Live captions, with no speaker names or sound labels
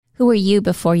Who were you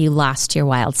before you lost your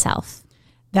wild self?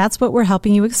 That's what we're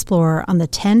helping you explore on the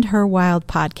Tend Her Wild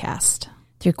podcast.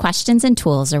 Through questions and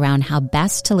tools around how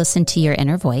best to listen to your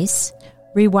inner voice,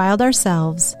 rewild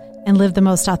ourselves, and live the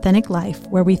most authentic life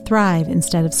where we thrive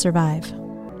instead of survive.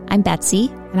 I'm Betsy.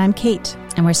 And I'm Kate.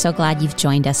 And we're so glad you've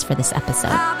joined us for this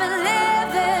episode.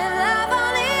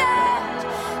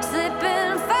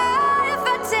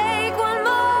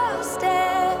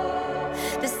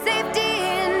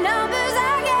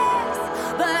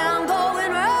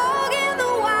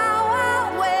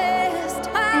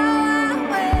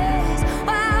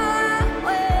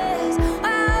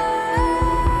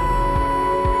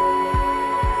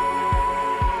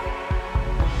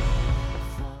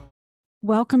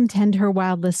 Welcome, Tend Her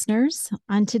Wild listeners.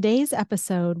 On today's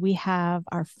episode, we have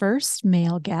our first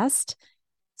male guest,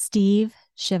 Steve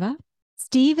Shiva.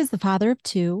 Steve is the father of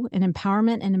two, an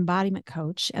empowerment and embodiment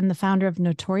coach, and the founder of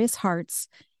Notorious Hearts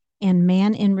and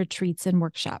Man in Retreats and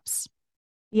Workshops.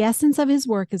 The essence of his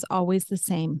work is always the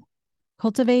same: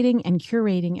 cultivating and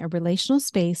curating a relational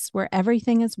space where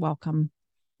everything is welcome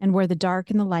and where the dark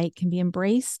and the light can be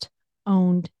embraced,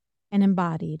 owned, and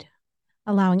embodied,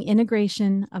 allowing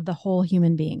integration of the whole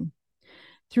human being.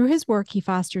 Through his work, he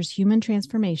fosters human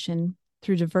transformation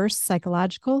through diverse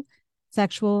psychological,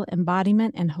 sexual,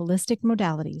 embodiment, and holistic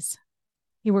modalities.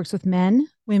 He works with men,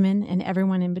 women, and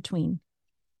everyone in between,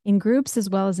 in groups as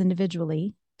well as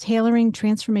individually, tailoring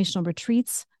transformational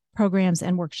retreats, programs,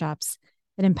 and workshops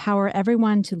that empower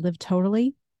everyone to live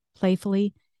totally,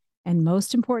 playfully, and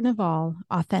most important of all,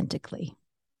 authentically.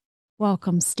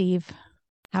 Welcome, Steve.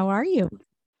 How are you?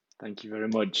 Thank you very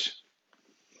much.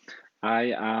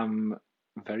 I am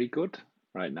very good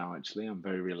right now, actually. I'm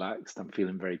very relaxed. I'm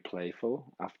feeling very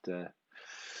playful after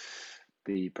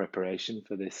the preparation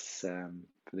for this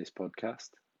podcast.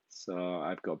 So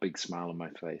I've got a big smile on my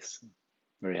face.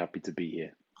 Very happy to be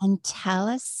here. And tell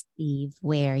us, Steve,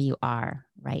 where you are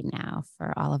right now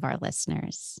for all of our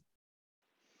listeners.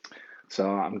 So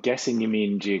I'm guessing you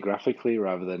mean geographically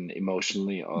rather than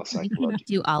emotionally or psychologically.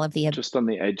 Do all of the above. Just on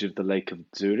the edge of the Lake of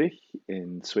Zurich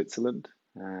in Switzerland.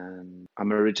 And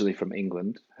I'm originally from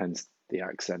England, hence the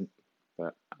accent,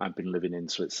 but I've been living in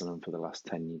Switzerland for the last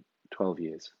 12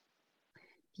 years.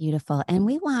 Beautiful. And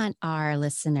we want our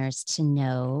listeners to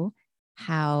know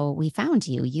how we found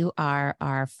you. You are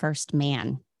our first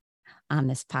man on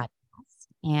this podcast.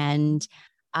 And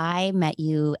I met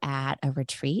you at a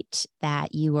retreat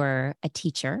that you were a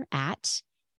teacher at,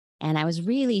 and I was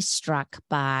really struck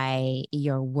by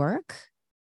your work,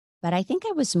 but I think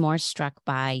I was more struck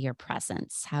by your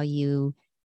presence, how you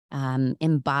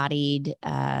embodied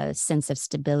a sense of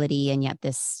stability and yet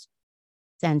this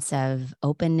sense of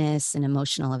openness and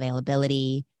emotional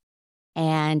availability.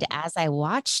 And as I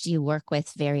watched you work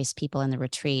with various people in the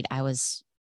retreat, I was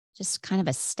just kind of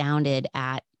astounded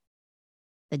at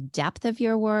the depth of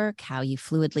your work, how you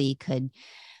fluidly could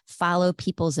follow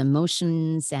people's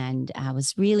emotions. And I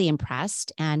was really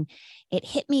impressed. And it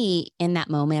hit me in that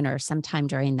moment or sometime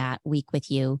during that week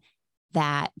with you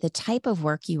that the type of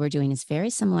work you were doing is very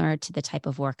similar to the type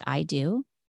of work I do,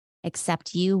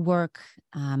 except you work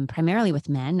primarily with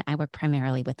men. I work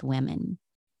primarily with women.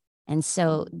 And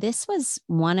so this was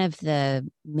one of the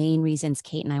main reasons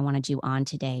Kate and I wanted you on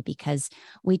today, because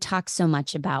we talk so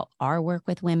much about our work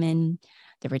with women,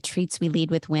 the retreats we lead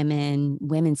with women,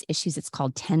 women's issues. It's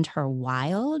called Tend Her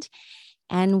Wild.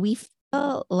 And we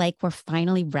feel like we're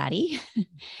finally ready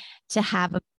to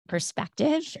have a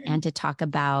perspective and to talk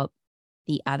about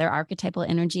the other archetypal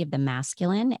energy of the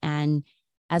masculine. And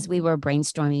as we were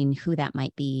brainstorming who that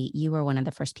might be, you were one of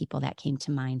the first people that came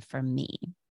to mind for me.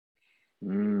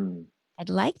 I'd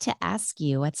like to ask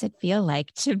you, what's it feel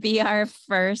like to be our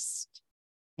first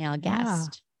male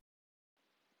guest?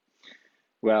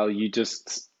 Well, you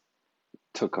just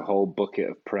took a whole bucket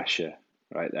of pressure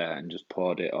right there and just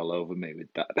poured it all over me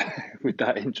with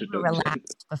that introduction.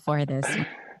 Relaxed before this.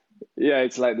 Yeah,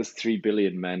 it's like there's 3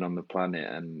 billion men on the planet,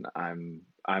 and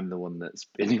I'm the one that's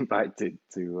been invited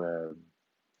to.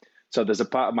 So there's a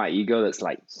part of my ego that's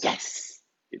like, yes,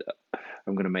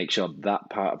 I'm going to make sure that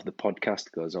part of the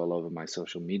podcast goes all over my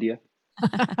social media.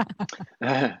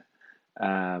 But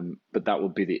that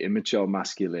would be the immature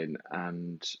masculine,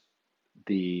 and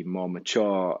the more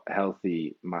mature,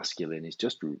 healthy masculine is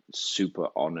just super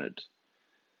honored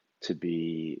to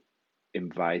be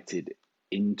invited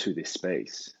into this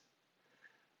space.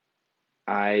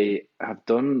 I have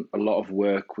done a lot of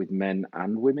work with men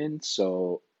and women.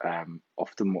 So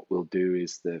often what we'll do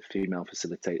is the female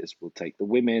facilitators will take the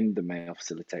women, the male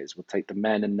facilitators will take the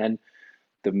men, and then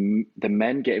the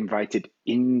men get invited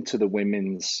into the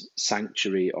women's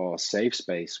sanctuary or safe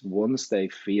space once they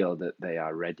feel that they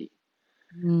are ready.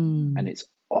 And it's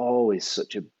always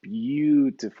such a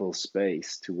beautiful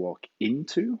space to walk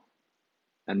into,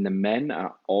 and the men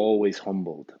are always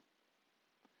humbled.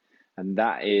 And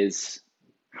that is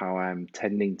how I'm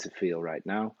tending to feel right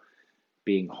now,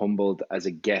 being humbled as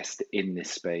a guest in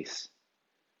this space,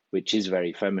 which is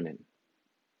very feminine.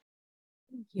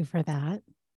 Thank you for that.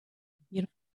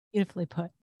 Beautifully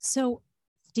put. So,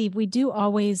 Steve, we do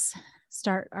always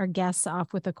start our guests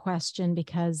off with a question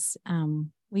because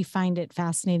we find it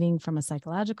fascinating from a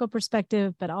psychological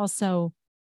perspective, but also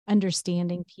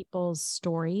understanding people's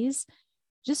stories.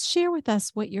 Just share with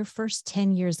us what your first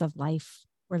 10 years of life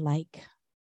were like,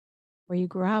 where you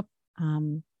grew up,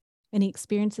 any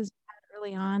experiences you had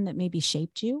early on that maybe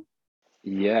shaped you?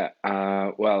 Yeah,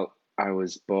 well, I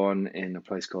was born in a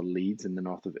place called Leeds in the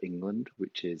north of England,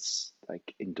 which is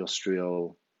like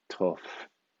industrial, tough,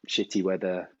 shitty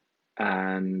weather.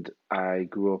 And I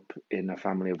grew up in a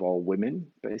family of all women,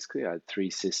 basically. I had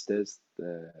three sisters.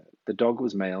 The dog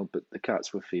was male, but the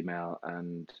cats were female.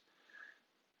 And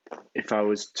if I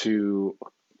was to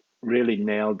really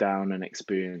nail down an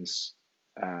experience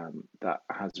that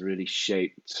has really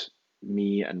shaped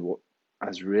me and what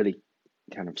has really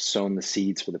kind of sown the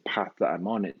seeds for the path that I'm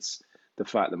on, it's the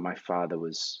fact that my father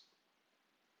was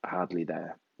hardly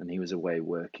there and he was away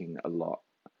working a lot.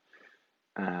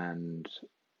 And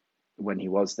when he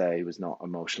was there, he was not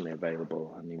emotionally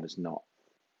available, and he was not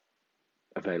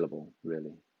available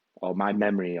really, or my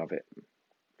memory of it.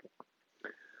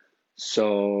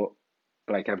 So,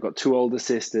 like, I've got two older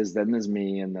sisters, then there's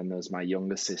me, and then there's my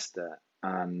younger sister.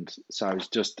 And so I was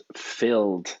just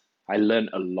filled. I learned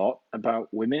a lot about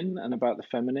women and about the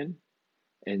feminine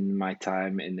in my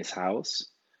time in this house.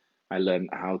 I learned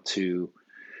how to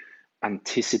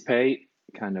anticipate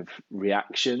kind of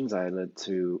reactions. I learned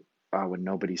to, when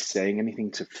nobody's saying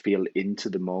anything, to feel into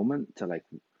the moment, to like,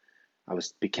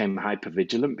 became hyper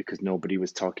vigilant because nobody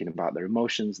was talking about their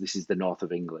emotions. This is the north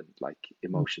of England, like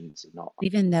emotions are not.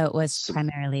 Even though it was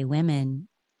primarily women,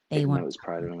 they even though weren't it was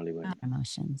primarily women.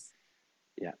 Emotions.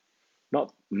 Yeah,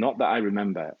 not that I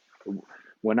remember.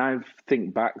 When I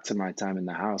think back to my time in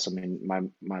the house, I mean,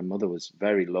 my mother was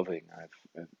very loving.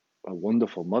 I've a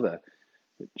wonderful mother.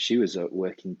 She was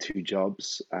working two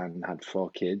jobs and had four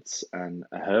kids and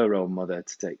her own mother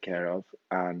to take care of,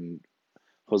 and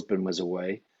husband was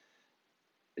away.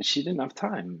 She didn't have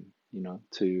time,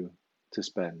 to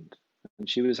spend, and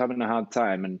she was having a hard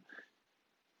time, and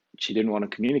she didn't want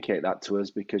to communicate that to us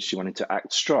because she wanted to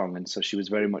act strong, and so she was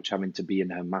very much having to be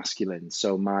in her masculine.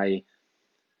 So my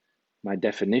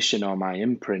definition or my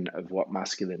imprint of what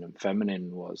masculine and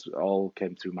feminine was all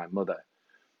came through my mother.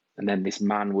 And then this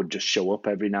man would just show up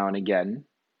every now and again,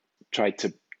 try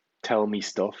to tell me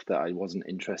stuff that I wasn't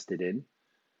interested in,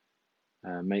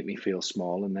 make me feel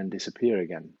small, and then disappear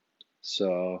again.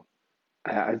 So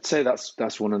I'd say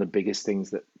that's one of the biggest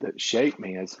things that shaped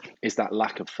me is that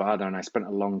lack of father. And I spent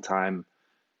a long time.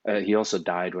 He also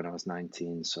died when I was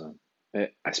 19, so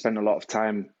I spent a lot of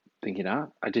time thinking,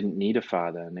 I didn't need a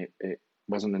father, and it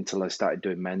wasn't until I started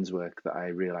doing men's work that I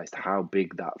realized how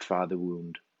big that father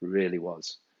wound really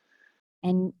was.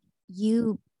 And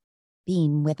you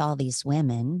being with all these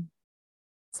women,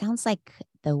 sounds like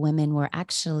the women were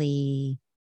actually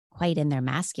quite in their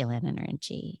masculine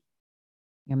energy.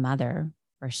 Your mother,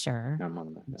 for sure, My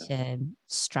mother, to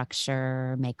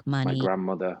structure, make money. My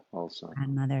grandmother also.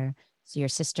 Grandmother. So your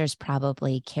sisters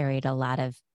probably carried a lot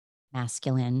of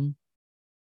masculine.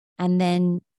 And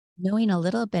then knowing a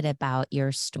little bit about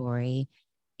your story,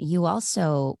 you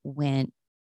also went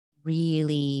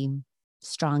really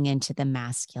strong into the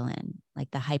masculine, like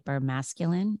the hyper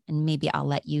masculine. And maybe I'll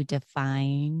let you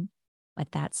define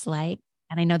what that's like.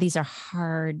 And I know these are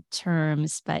hard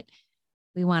terms, but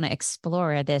we want to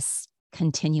explore this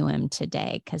continuum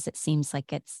today because it seems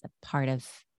like it's a part of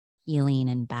healing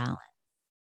and balance.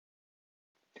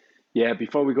 Yeah,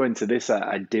 before we go into this,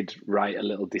 I did write a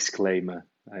little disclaimer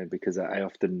because I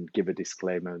often give a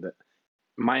disclaimer that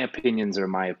my opinions are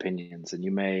my opinions, and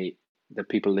the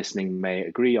people listening may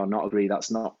agree or not agree.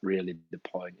 That's not really the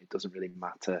point. It doesn't really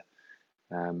matter.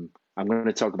 I'm going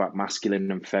to talk about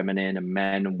masculine and feminine and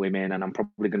men and women, and I'm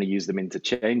probably going to use them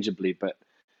interchangeably, but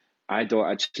I don't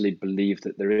actually believe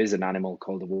that there is an animal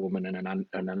called a woman and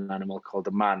an animal called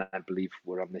a man. I believe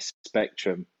we're on this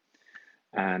spectrum,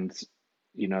 and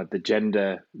the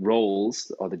gender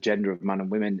roles or the gender of man and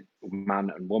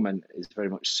woman is very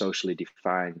much socially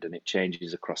defined, and it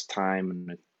changes across time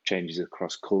and it changes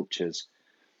across cultures.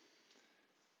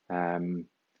 And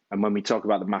when we talk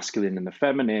about the masculine and the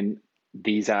feminine,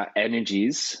 these are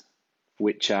energies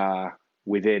which are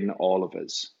within all of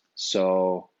us.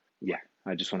 So yeah,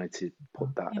 I just wanted to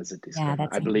put that as a disclaimer.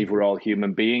 that's I believe we're all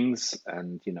human beings,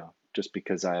 and just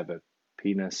because I have a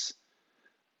penis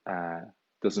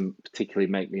doesn't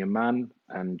particularly make me a man,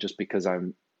 and just because I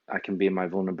can be in my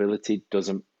vulnerability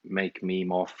doesn't make me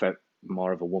more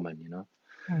of a woman,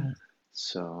 right.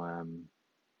 So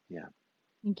yeah.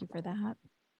 Thank you for that.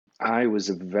 I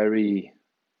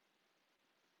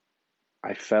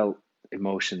felt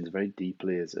emotions very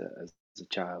deeply as a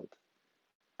child,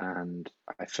 and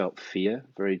I felt fear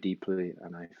very deeply,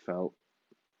 and I felt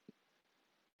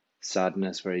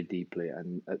sadness very deeply.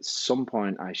 And at some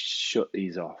point, I shut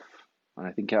these off. And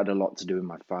I think it had a lot to do with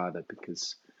my father,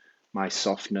 because my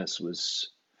softness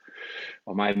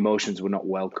or my emotions were not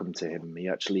welcome to him.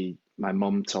 My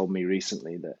mum told me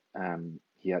recently that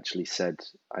he actually said,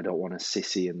 "I don't want a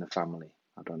sissy in the family."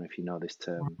 I don't know if you know this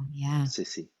term, Yeah.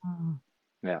 sissy. Oh.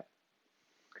 Yeah.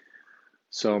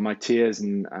 So my tears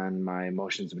and my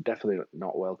emotions were definitely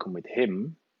not welcome with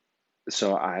him.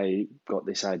 So I got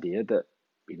this idea that,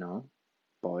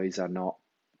 boys are not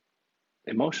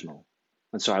emotional.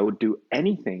 And so I would do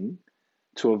anything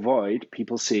to avoid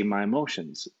people seeing my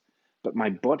emotions. But my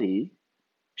body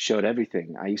showed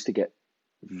everything. I used to get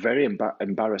very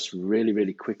embarrassed really,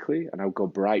 really quickly, and I would go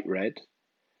bright red.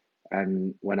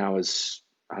 And when I was,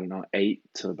 I don't know, 8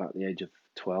 till about the age of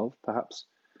 12, perhaps,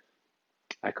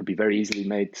 I could be very easily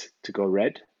made to go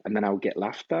red. And then I would get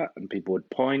laughed at, and people would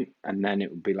point, and then it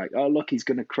would be like, "Oh, look, he's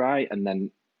going to cry." And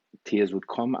then tears would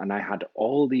come. And I had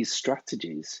all these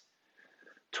strategies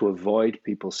to avoid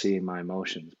people seeing my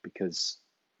emotions, because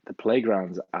the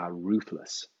playgrounds are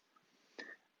ruthless.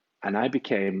 And I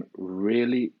became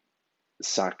really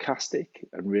sarcastic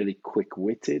and really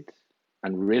quick-witted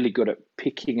and really good at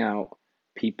picking out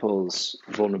people's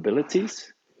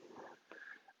vulnerabilities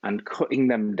and cutting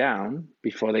them down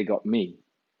before they got me.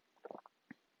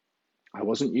 I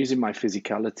wasn't using my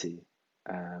physicality.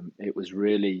 It was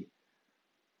really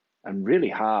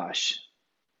harsh.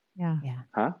 Yeah.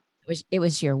 Huh? It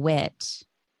was your wit.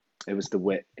 It was the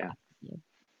wit. Yeah. Yeah.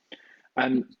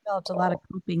 And You developed a lot of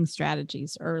coping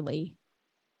strategies early.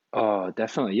 oh,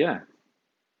 definitely, yeah.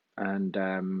 And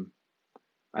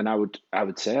I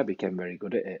would say I became very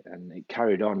good at it, and it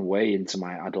carried on way into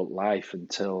my adult life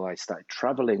until I started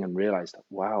traveling and realized,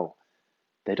 wow,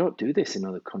 they don't do this in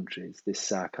other countries, this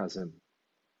sarcasm.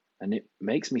 And it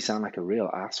makes me sound like a real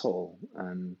asshole.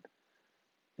 And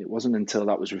it wasn't until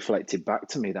that was reflected back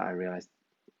to me that I realized,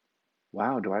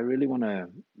 wow, do I really want to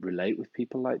relate with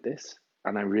people like this?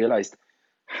 And I realized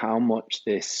how much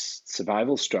this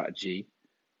survival strategy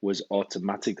was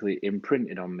automatically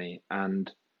imprinted on me. And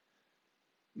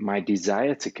my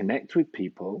desire to connect with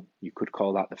people, you could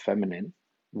call that the feminine,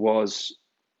 was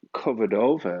covered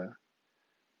over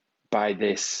by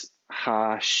this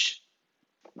harsh,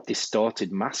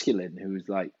 distorted masculine who's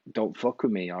like, "Don't fuck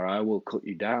with me or I will cut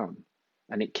you down."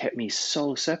 And it kept me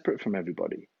so separate from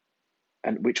everybody,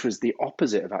 and which was the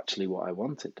opposite of actually what I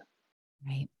wanted.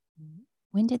 Right.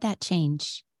 When did that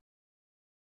change?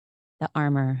 The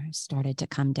armor started to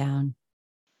come down.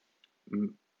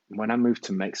 When I moved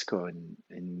to Mexico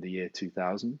in the year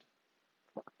 2000,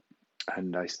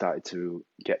 and I started to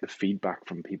get the feedback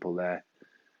from people there.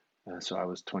 So I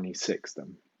was 26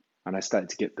 then, and I started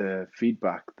to get the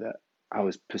feedback that I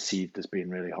was perceived as being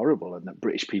really horrible, and that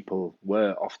British people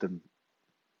were often,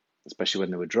 especially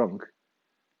when they were drunk,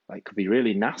 like could be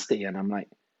really nasty. And I'm like,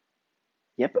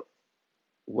 yeah, but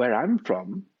where I'm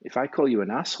from, if I call you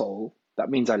an asshole, that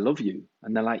means I love you.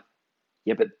 And they're like,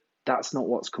 yeah, but that's not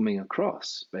what's coming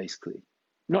across, basically.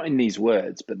 Not in these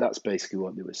words, but that's basically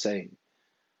what they were saying.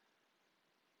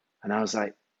 And I was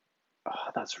like,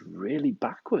 oh, that's really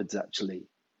backwards, actually.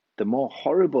 The more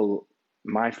horrible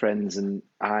my friends and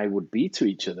I would be to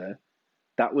each other,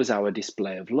 that was our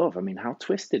display of love. I mean, how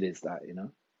twisted is that,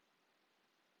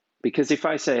 Because if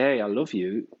I say, "Hey, I love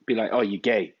you," be like, "Oh, you're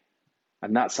gay."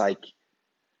 And that's like,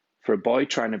 for a boy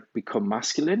trying to become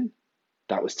masculine,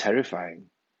 that was terrifying.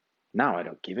 Now I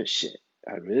don't give a shit.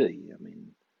 I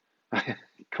mean,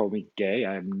 call me gay,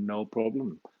 I have no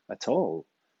problem at all.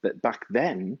 But back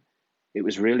then, it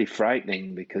was really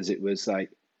frightening, because it was like,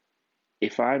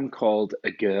 if I'm called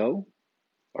a girl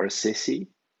or a sissy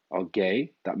or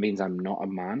gay, that means I'm not a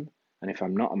man. And if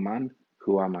I'm not a man,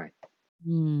 who am I?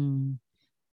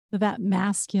 So that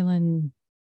masculine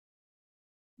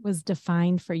was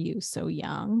defined for you so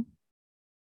young.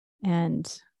 And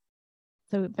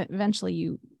so, but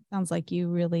eventually sounds like you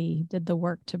really did the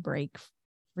work to break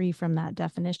free from that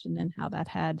definition, and how that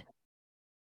had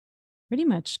pretty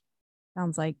much,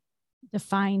 sounds like,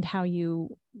 defined how your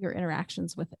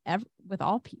interactions with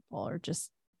all people, or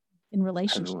just in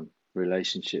relationships. Everyone,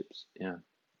 relationships.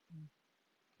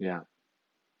 Yeah.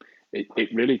 It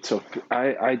really took.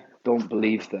 I don't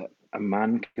believe that a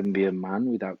man can be a man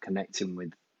without connecting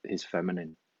with his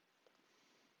feminine.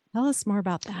 Tell us more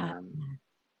about that.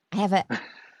 I have a.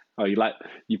 Oh, you like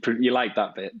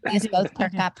that bit? You just both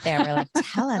perk up there. We're like,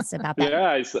 tell us about that.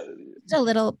 Yeah, just a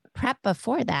little prep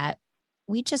before that.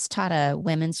 We just taught a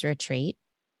women's retreat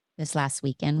this last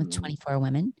weekend with 24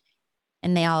 women,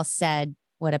 and they all said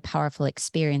what a powerful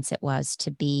experience it was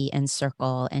to be in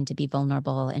circle and to be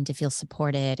vulnerable and to feel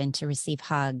supported and to receive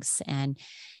hugs and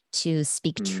to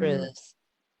speak truth.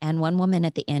 And one woman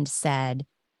at the end said,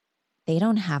 they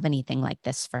don't have anything like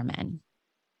this for men.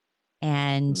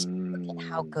 And look at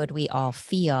how good we all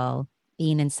feel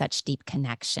being in such deep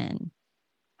connection.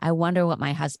 I wonder what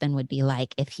my husband would be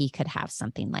like if he could have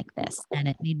something like this. And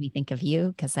it made me think of you,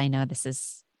 because I know this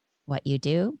is what you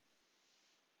do.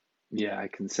 Yeah, I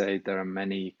can say there are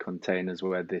many containers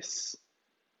where this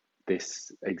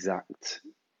exact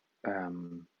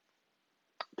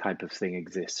type of thing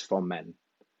exists for men.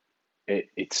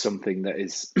 It's something that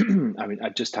is. I mean, I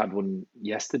just had one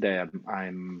yesterday.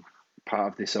 I'm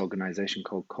part of this organization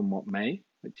called Come What May,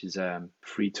 which is a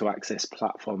free to access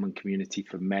platform and community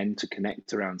for men to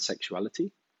connect around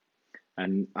sexuality.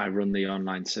 And I run the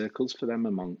online circles for them,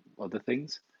 among other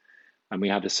things. And we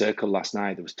had a circle last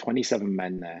night. There was 27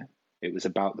 men there. It was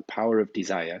about the power of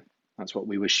desire. That's what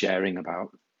we were sharing about.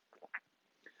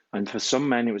 And for some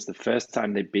men, it was the first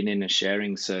time they'd been in a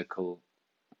sharing circle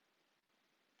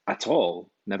at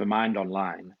all, never mind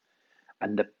online.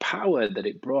 And the power that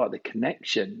it brought, the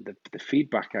connection, the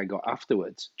feedback I got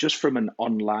afterwards, just from an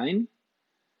online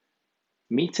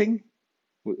meeting,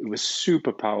 it was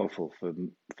super powerful for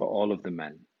all of the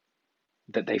men,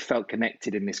 that they felt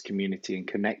connected in this community and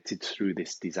connected through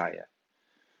this desire.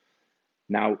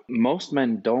 Now, most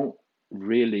men don't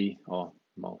really,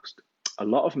 a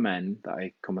lot of men that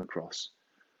I come across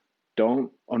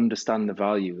don't understand the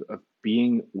value of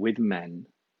being with men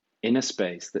in a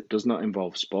space that does not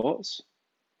involve sports,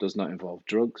 does not involve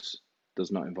drugs,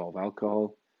 does not involve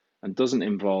alcohol, and doesn't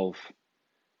involve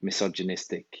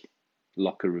misogynistic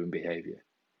locker room behavior.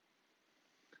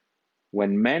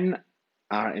 When men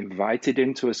are invited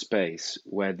into a space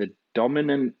where the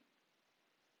dominant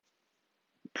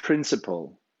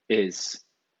principle is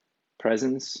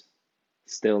presence,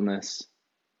 stillness,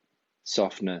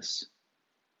 softness,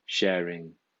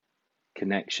 sharing,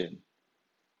 connection,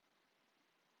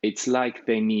 it's like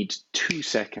they need 2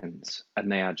 seconds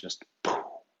and they are just,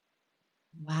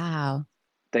 wow.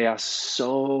 They are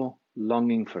so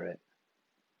longing for it.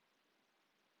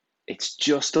 It's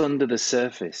just under the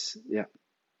surface. Yeah.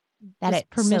 That it's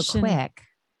permission, so quick.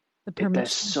 The permission. They're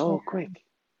so quick.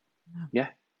 Yeah.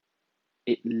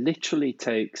 It literally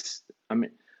takes, I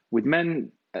mean, with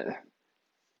men,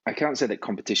 I can't say that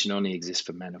competition only exists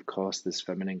for men. Of course, there's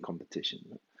feminine competition.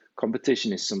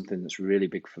 Competition is something that's really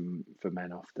big for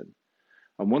men often.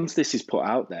 And once this is put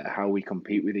out there, how we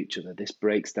compete with each other, this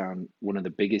breaks down one of the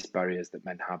biggest barriers that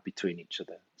men have between each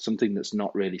other, something that's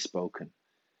not really spoken.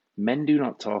 Men do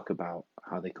not talk about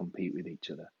how they compete with each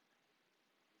other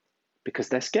because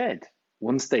they're scared.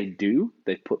 Once they do,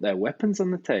 they put their weapons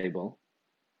on the table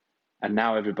and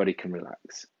now everybody can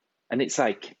relax. And it's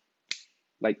like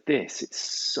this. It's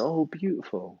so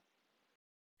beautiful.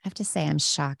 I have to say, I'm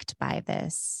shocked by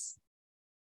this.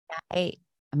 I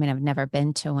mean, I've never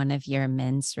been to one of your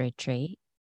men's retreat,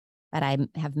 but I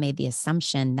have made the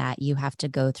assumption that you have to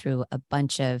go through a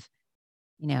bunch of,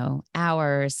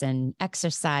 hours and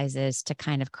exercises to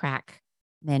kind of crack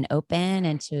men open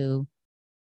and to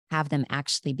have them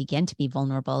actually begin to be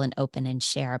vulnerable and open and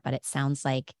share. But it sounds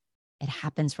like it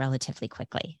happens relatively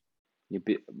quickly.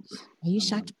 Are you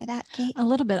shocked by that, Kate? A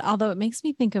little bit, although it makes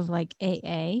me think of like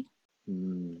AA,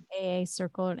 AA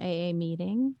circle and AA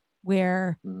meeting,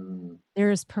 where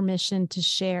there is permission to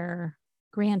share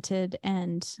granted.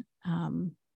 And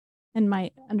my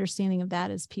understanding of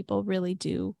that is people really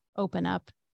do open up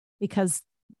because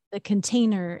the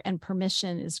container and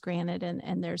permission is granted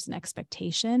and there's an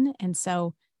expectation. And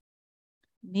so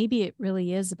maybe it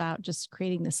really is about just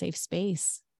creating the safe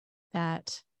space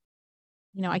that,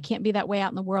 I can't be that way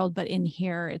out in the world, but in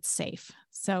here it's safe.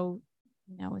 So,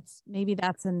 maybe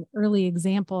that's an early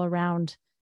example around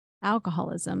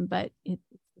alcoholism, but it's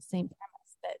the same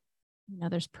premise that,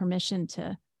 there's permission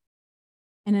to,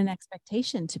 and an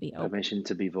expectation to be open. Permission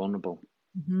to be vulnerable.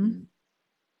 Mm-hmm.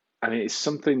 I mean, it's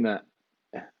something that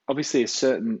obviously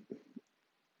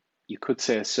you could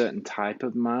say a certain type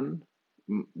of man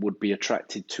would be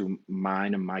attracted to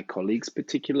mine and my colleagues'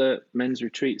 particular men's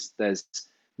retreats. There's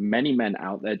many men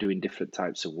out there doing different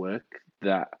types of work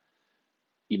that,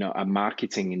 are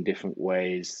marketing in different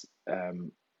ways.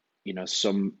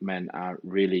 Some men are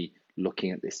really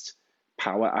looking at this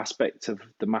power aspect of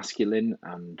the masculine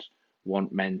and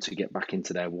want men to get back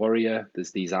into their warrior.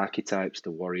 There's these archetypes: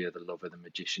 the warrior, the lover, the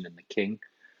magician, and the king.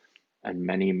 And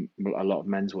a lot of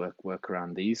men's work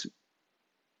around these.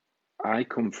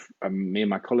 Me and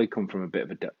my colleague come from a bit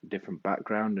of a different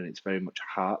background, and it's very much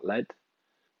heart-led.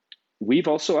 We've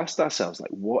also asked ourselves, like,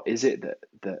 what is it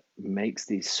that makes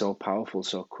these so powerful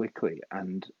so quickly?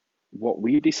 And what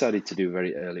we decided to do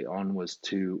very early on was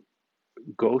to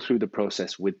go through the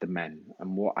process with the men.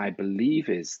 And what I believe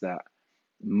is that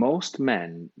most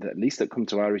men, at least that come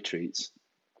to our retreats,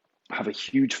 have a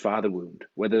huge father wound,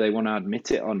 whether they want to admit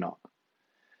it or not.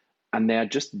 And they are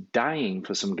just dying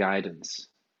for some guidance.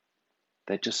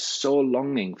 They're just so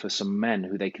longing for some men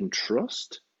who they can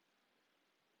trust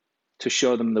to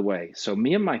show them the way. So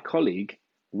me and my colleague,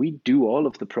 we do all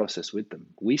of the process with them.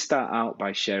 We start out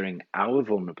by sharing our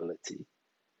vulnerability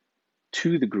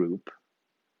to the group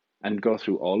and go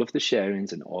through all of the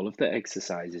sharings and all of the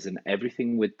exercises and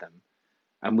everything with them.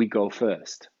 And we go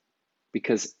first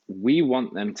because we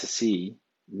want them to see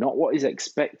not what is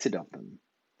expected of them,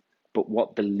 but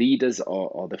what the leaders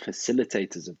or the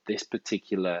facilitators of this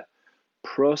particular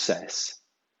process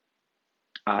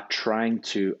are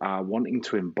wanting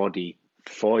to embody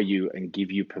for you and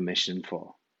give you permission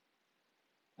for.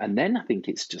 And then I think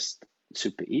it's just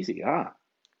super easy.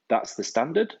 That's the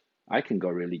standard. I can go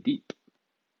really deep.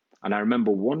 And I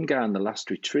remember one guy on the last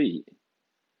retreat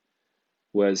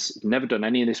was never done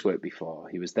any of this work before.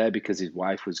 He was there because his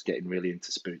wife was getting really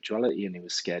into spirituality and he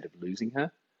was scared of losing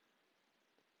her.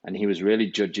 And he was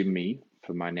really judging me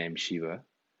for my name, Shiva.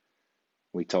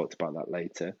 We talked about that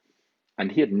later.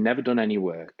 And he had never done any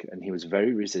work and he was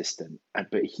very resistant.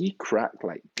 But he cracked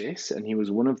like this, and he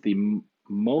was one of the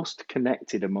most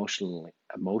connected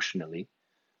emotionally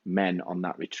men on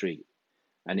that retreat.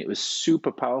 And it was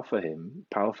super powerful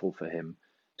for him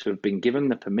to have been given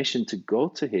the permission to go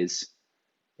to his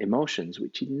emotions,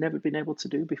 which he'd never been able to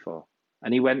do before.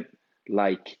 And he went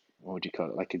like, what would you call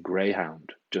it? Like a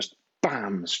greyhound, just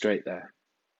bam, straight there.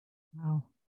 Wow.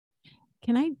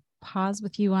 Can I pause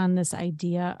with you on this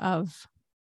idea of,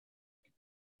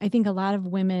 I think a lot of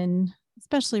women,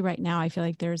 especially right now, I feel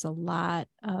like there's a lot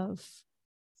of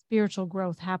spiritual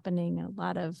growth happening,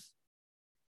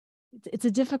 it's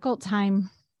a difficult time.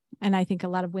 And I think a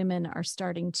lot of women are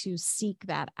starting to seek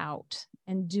that out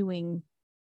and doing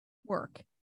work.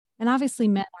 And obviously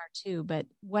men are too, but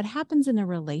what happens in a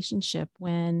relationship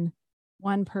when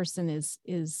one person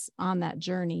is on that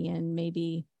journey and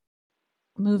maybe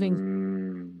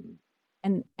moving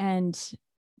and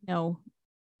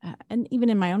and even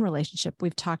in my own relationship,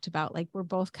 we've talked about, like, we're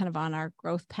both kind of on our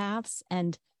growth paths,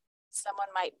 and someone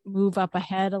might move up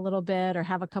ahead a little bit or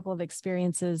have a couple of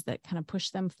experiences that kind of push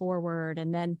them forward.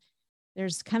 And then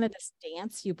there's kind of this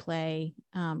dance you play.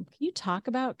 Can you talk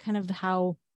about kind of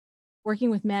how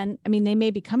working with men, I mean, they may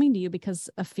be coming to you because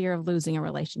of fear of losing a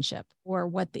relationship, or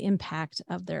what the impact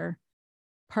of their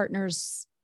partner's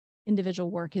individual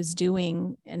work is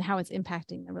doing and how it's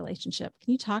impacting the relationship.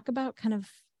 Can you talk about kind of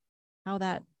how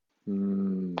that?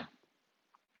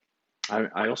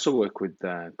 I also work with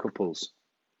couples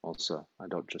also. I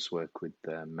don't just work with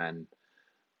men.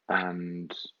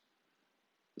 And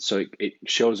so it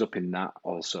shows up in that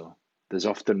also. There's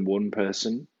often one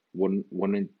person, one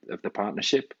of the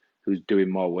partnership who's doing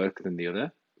more work than the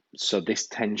other. So this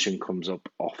tension comes up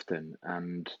often.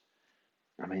 And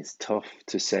I mean, it's tough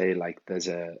to say like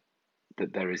that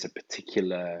there is a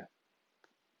particular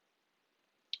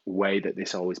way that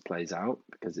this always plays out,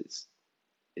 because it's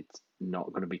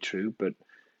not going to be true. But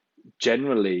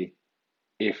generally,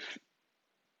 if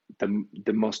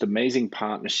the most amazing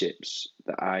partnerships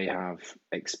that I have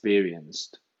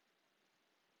experienced,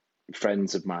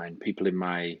 friends of mine, people in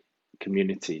my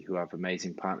community who have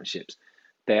amazing partnerships,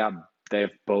 they have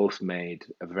both made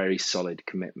a very solid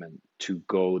commitment to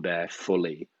go there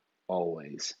fully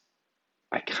always.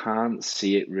 I can't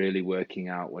see it really working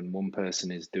out when one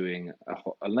person is doing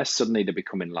unless suddenly they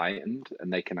become enlightened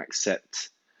and they can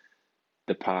accept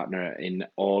the partner in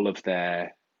all of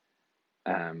their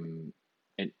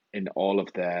in all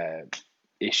of their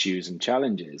issues and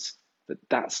challenges. But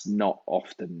that's not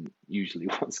often usually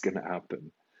what's going to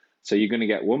happen. So you're going to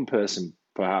get one person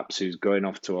perhaps who's going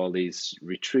off to all these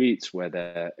retreats where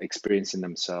they're experiencing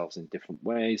themselves in different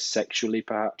ways, sexually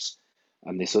perhaps,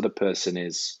 and this other person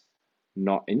is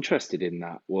not interested in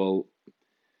that. Well,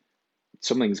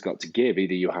 something's got to give.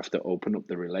 Either you have to open up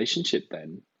the relationship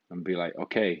then and be like,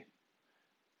 okay,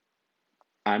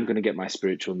 I'm going to get my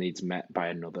spiritual needs met by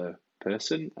another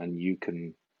person, and you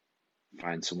can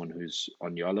find someone who's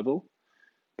on your level,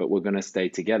 but we're going to stay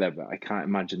together. But I can't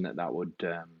imagine that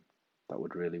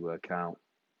would really work out.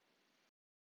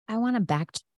 I want to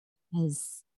back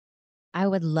because I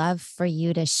would love for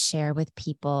you to share with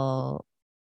people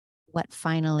what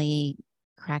finally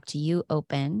cracked you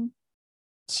open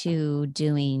to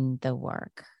doing the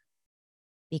work.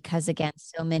 Because again,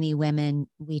 so many women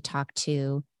we talk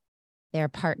to, their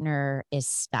partner is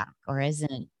stuck or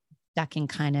isn't stuck and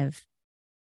kind of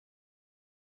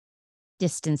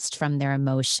distanced from their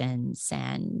emotions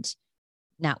and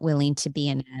not willing to be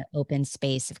in an open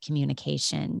space of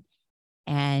communication.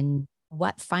 And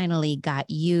what finally got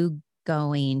you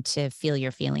going to feel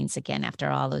your feelings again after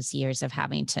all those years of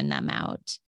having to numb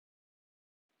out?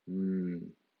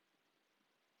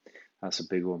 That's a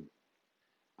big one.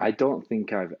 I don't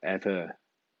think I've ever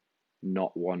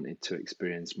not wanted to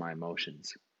experience my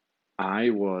emotions. I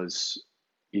was,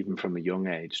 even from a young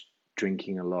age,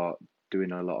 drinking a lot,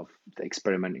 doing a lot of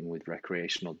experimenting with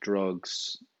recreational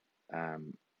drugs,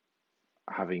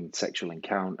 having sexual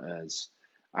encounters.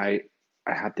 I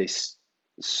had this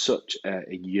such a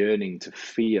yearning to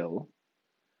feel,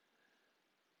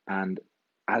 and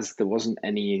as there wasn't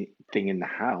anything in the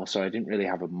house, or I didn't really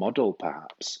have a model,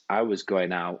 perhaps, I was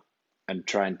going out and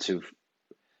trying to.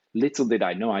 Little did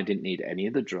I know I didn't need any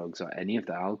of the drugs or any of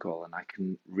the alcohol, and I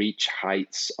can reach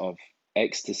heights of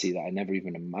ecstasy that I never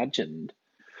even imagined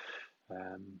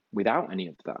without any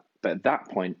of that. But at that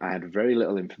point, I had very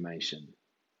little information.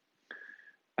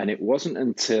 And it wasn't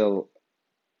until,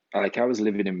 like, I was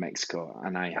living in Mexico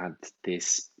and I had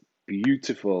this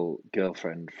beautiful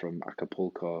girlfriend from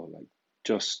Acapulco, like,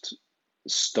 just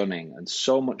stunning and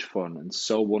so much fun and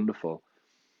so wonderful.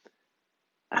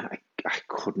 And I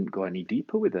couldn't go any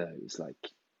deeper with her. It was like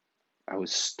I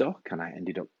was stuck, and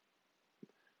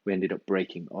we ended up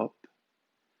breaking up.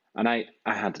 And I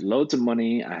had loads of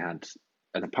money. I had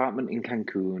an apartment in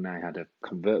Cancun. I had a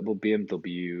convertible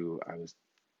BMW.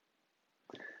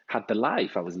 Had the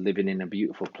life. I was living in a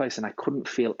beautiful place, and I couldn't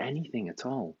feel anything at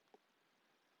all.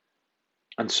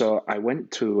 And so I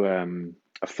went to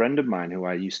a friend of mine who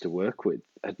I used to work with,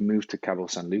 had moved to Cabo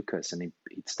San Lucas, and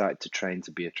he'd started to train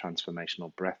to be a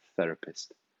transformational breath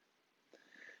therapist.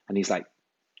 And he's like,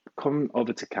 come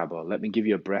over to Cabo, let me give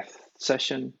you a breath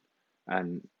session.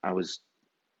 And I was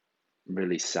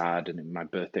really sad, and my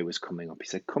birthday was coming up. He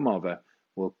said, come over,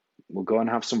 we'll go and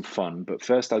have some fun, but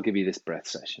first I'll give you this breath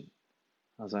session.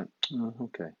 I was like, oh,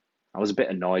 okay. I was a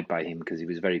bit annoyed by him because he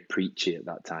was very preachy at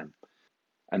that time.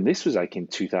 And this was like in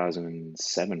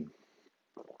 2007.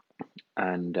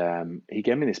 And he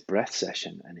gave me this breath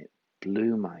session, and it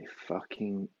blew my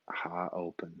fucking heart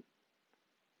open.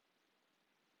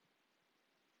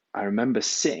 I remember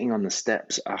sitting on the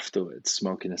steps afterwards,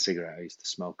 smoking a cigarette. I used to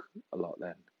smoke a lot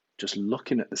then, just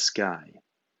looking at the sky.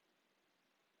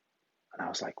 And I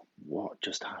was like, what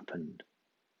just happened?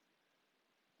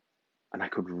 And I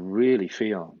could really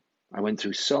feel. I went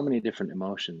through so many different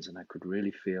emotions, and I could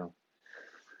really feel.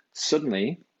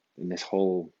 Suddenly, in this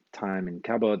whole time in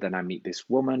Cabo, then I meet this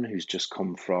woman who's just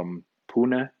come from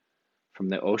Pune, from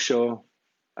the Osho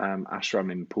ashram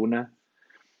in Pune.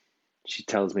 She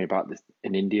tells me about this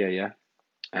in India, yeah,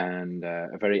 and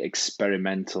a very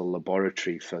experimental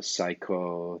laboratory for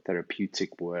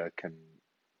psychotherapeutic work and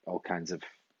all kinds of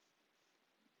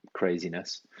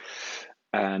craziness.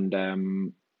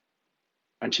 And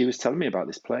she was telling me about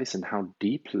this place and how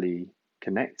deeply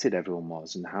connected everyone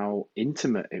was and how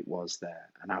intimate it was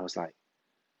there. And I was like,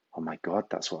 oh my God,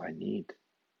 that's what I need.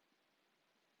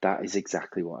 That is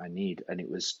exactly what I need. And it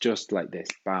was just like this,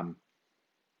 bam.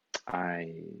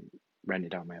 I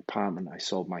rented out my apartment. I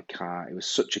sold my car. It was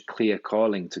such a clear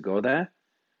calling to go there.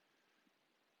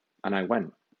 And I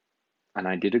went. And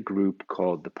I did a group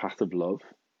called The Path of Love,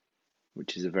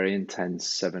 which is a very intense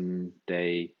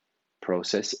 7-day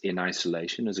process in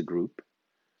isolation as a group.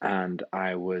 And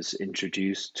I was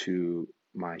introduced to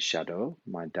my shadow,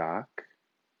 my dark,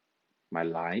 my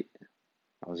light.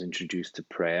 I was introduced to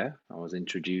prayer. I was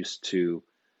introduced to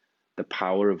the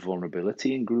power of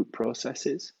vulnerability in group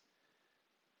processes.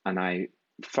 And I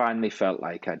finally felt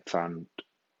like I'd found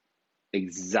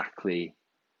exactly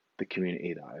the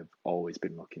community that I've always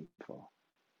been looking for.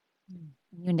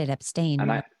 You ended up staying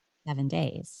and 7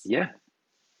 days. Yeah,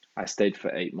 I stayed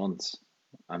for 8 months,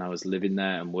 and I was living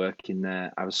there and working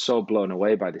there. I was so blown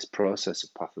away by this process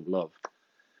of Path of Love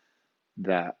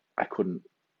that I couldn't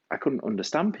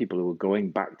understand people who were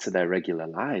going back to their regular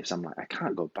lives. I'm like, I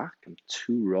can't go back. I'm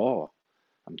too raw.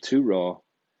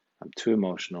 I'm too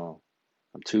emotional.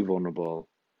 I'm too vulnerable.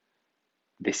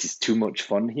 This is too much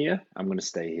fun here. I'm going to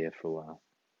stay here for a while.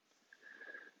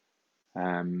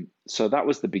 So that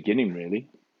was the beginning, really.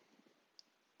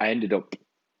 I ended up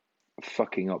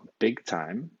fucking up big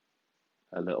time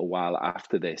a little while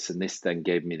after this, and this then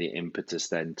gave me the impetus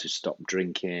then to stop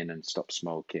drinking and stop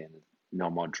smoking, no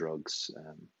more drugs.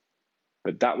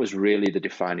 But that was really the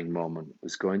defining moment,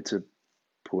 was going to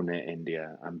Pune,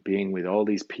 India, and being with all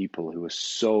these people who were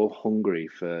so hungry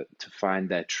to find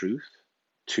their truth,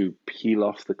 to peel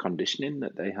off the conditioning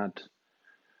that they had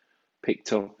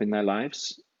picked up in their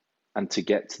lives, and to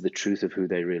get to the truth of who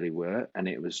they really were. And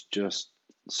it was just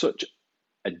such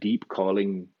a deep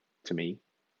calling to me.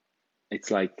 It's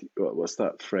like, what's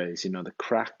that phrase? The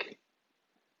crack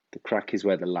is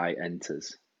where the light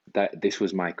enters. This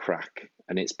was my crack,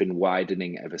 and it's been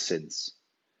widening ever since.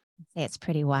 It's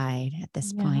pretty wide at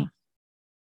this point.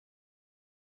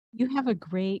 You have a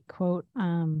great quote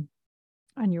on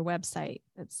your website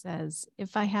that says,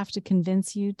 "If I have to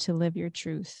convince you to live your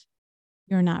truth,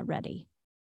 you're not ready."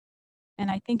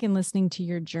 And I think in listening to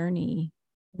your journey,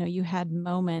 you had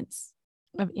moments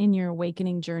in your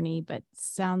awakening journey, but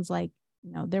sounds like,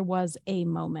 there was a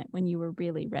moment when you were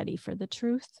really ready for the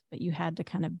truth, but you had to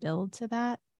kind of build to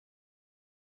that.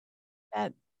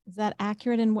 Is that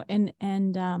accurate?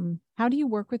 And how do you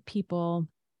work with people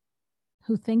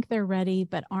who think they're ready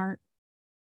but aren't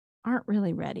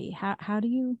really ready? How do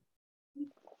you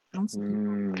counsel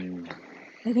people?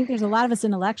 I think there's a lot of us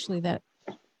intellectually that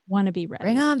want to be ready.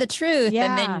 Bring on the truth,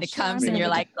 and then it comes, and you're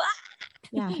like,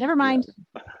 yeah, never mind.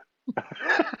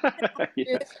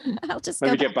 Yeah. I'll just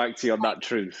Let me get back to you on that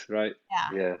truth, right?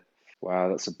 Yeah. Wow,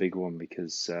 that's a big one,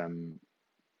 because a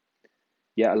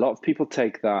lot of people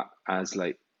take that as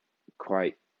like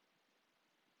quite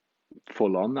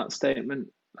full on, that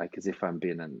statement, like as if I'm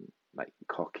being like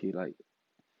cocky, like.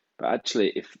 But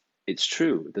actually, if it's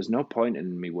true, there's no point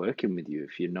in me working with you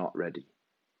if you're not ready,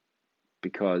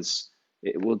 because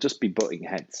it will just be butting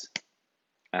heads.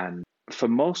 And for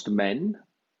most men,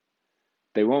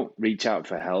 they won't reach out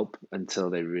for help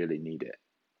until they really need it.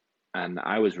 And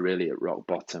I was really at rock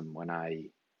bottom when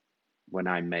I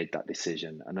made that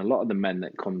decision. And a lot of the men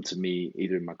that come to me,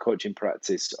 either in my coaching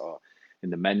practice or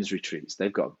in the men's retreats,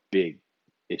 they've got a big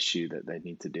issue that they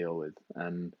need to deal with.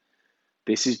 And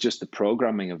this is just the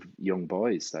programming of young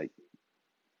boys. Like,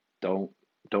 don't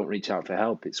reach out for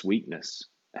help. It's weakness.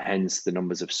 Hence the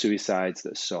numbers of suicides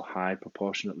that are so high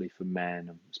proportionately for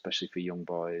men, especially for young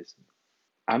boys.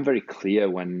 I'm very clear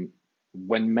when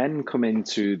men come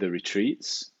into the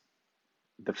retreats,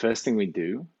 the first thing we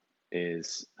do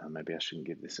is, maybe I shouldn't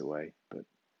give this away, but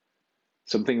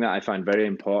something that I find very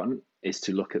important is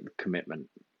to look at the commitment.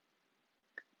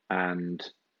 And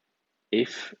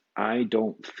if I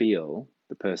don't feel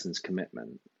the person's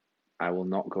commitment, I will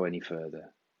not go any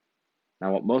further.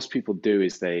 Now, what most people do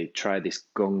is they try this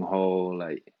gung-ho,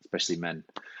 like, especially men,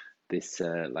 this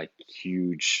like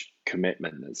huge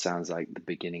commitment that sounds like the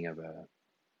beginning of a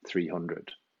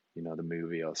 300, the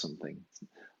movie or something,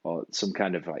 or some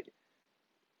kind of like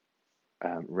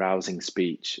rousing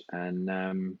speech. And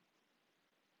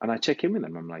I check in with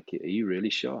them. I'm like, are you really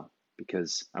sure?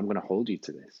 Because I'm going to hold you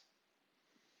to this.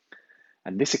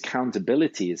 And this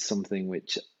accountability is something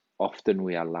which often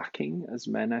we are lacking as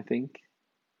men, I think,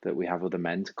 that we have other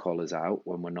men to call us out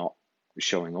when we're not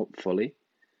showing up fully.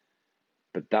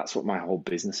 But that's what my whole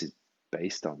business is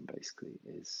based on, basically,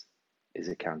 is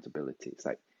accountability. It's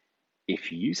like,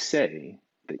 if you say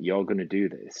that you're going to do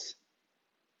this,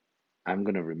 I'm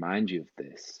going to remind you of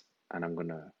this, and I'm going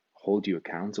to hold you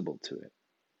accountable to it.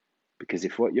 Because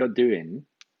if what you're doing,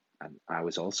 and I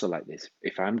was also like this,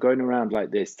 if I'm going around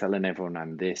like this, telling everyone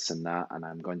I'm this and that, and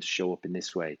I'm going to show up in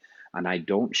this way, and I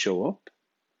don't show up,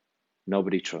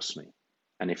 nobody trusts me.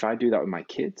 And if I do that with my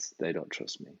kids, they don't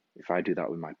trust me. If I do that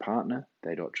with my partner,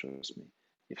 they don't trust me.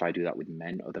 If I do that with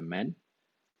other men,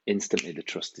 instantly the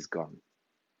trust is gone.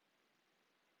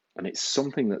 And it's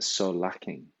something that's so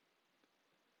lacking.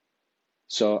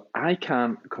 So I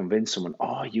can't convince someone,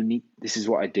 this is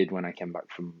what I did when I came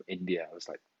back from India. I was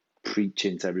like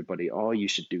preaching to everybody, you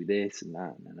should do this and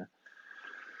that.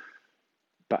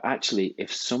 But actually,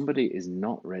 if somebody is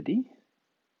not ready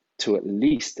to at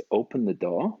least open the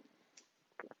door,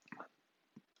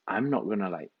 I'm not going to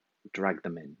like drag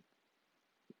them in.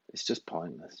 It's just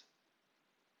pointless.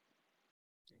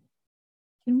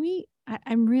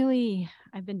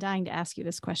 I've been dying to ask you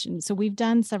this question. So we've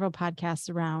done several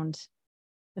podcasts around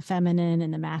the feminine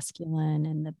and the masculine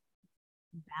and the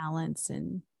balance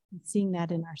and seeing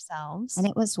that in ourselves. And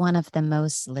it was one of the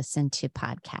most listened to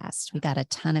podcasts. We got a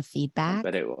ton of feedback. I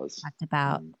bet it was. Talked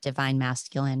about divine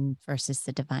masculine versus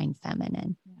the divine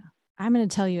feminine. Yeah. I'm going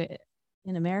to tell you,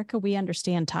 in America, we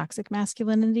understand toxic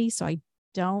masculinity. So I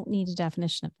don't need a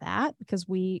definition of that because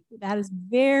that is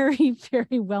very,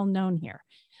 very well known here.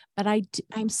 But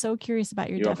I'm so curious about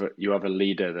you have a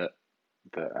leader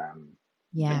that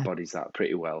embodies that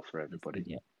pretty well for everybody.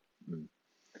 Yes,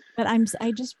 but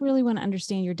I just really want to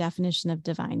understand your definition of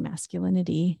divine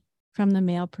masculinity from the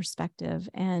male perspective,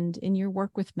 and in your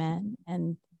work with men,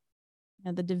 and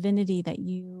the divinity that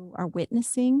you are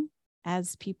witnessing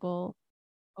as people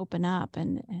open up,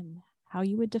 and how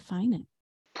you would define it.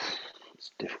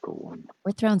 It's a difficult one.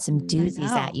 We're throwing some doozies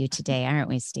at you today, aren't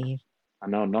we, Steve? I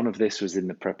know none of this was in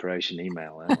the preparation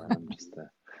email.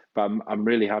 But I'm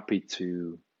really happy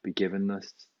to be given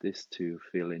this to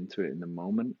feel into it in the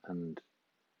moment. And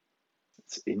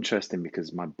it's interesting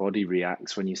because my body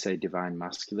reacts when you say divine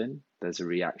masculine. There's a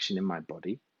reaction in my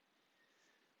body,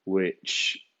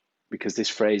 because this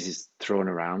phrase is thrown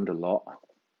around a lot.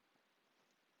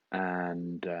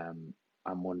 And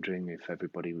I'm wondering if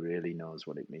everybody really knows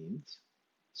what it means.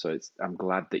 So I'm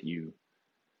glad that you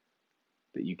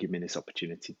give me this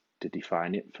opportunity to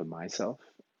define it for myself.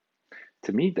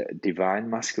 To me, the divine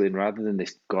masculine, rather than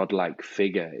this godlike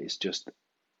figure, is just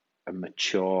a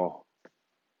mature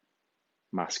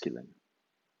masculine.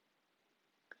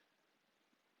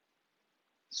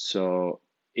 So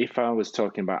if I was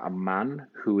talking about a man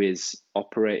who is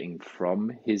operating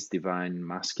from his divine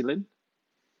masculine,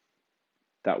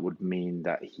 that would mean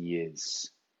that he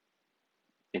is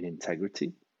in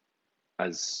integrity,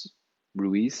 as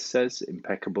Ruiz says,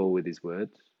 impeccable with his word,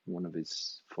 one of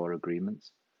his 4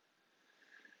 agreements.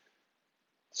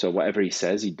 So whatever he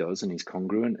says, he does, and he's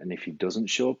congruent. And if he doesn't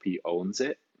show up, he owns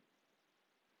it.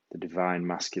 The divine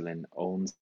masculine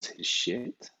owns his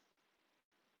shit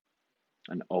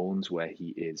and owns where he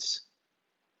is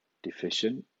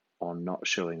deficient or not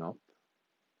showing up.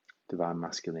 Divine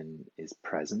masculine is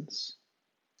presence,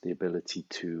 the ability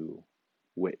to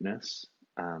witness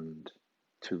and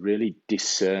to really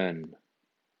discern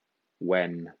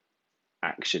when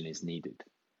action is needed.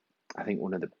 I think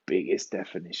one of the biggest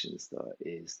definitions, though,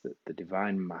 is that the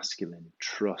divine masculine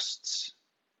trusts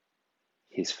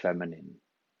his feminine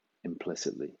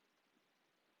implicitly.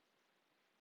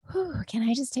 Whew, can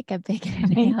I just take a big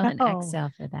inhale and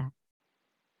exhale for that?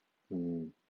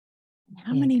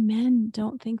 How many men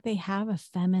don't think they have a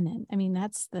feminine? I mean,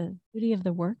 that's the beauty of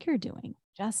the work you're doing,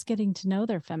 just getting to know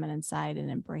their feminine side and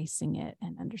embracing it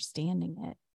and understanding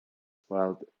it.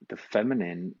 Well, the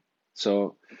feminine,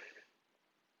 so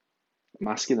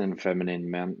masculine and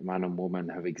feminine, man and woman,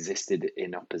 have existed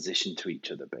in opposition to each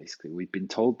other, basically. We've been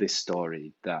told this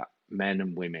story that men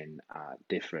and women are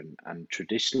different, and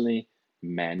traditionally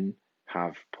men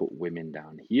have put women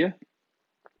down here.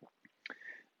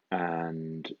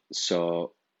 And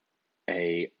so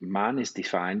a man is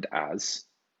defined as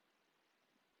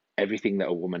everything that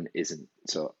a woman isn't.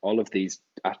 So all of these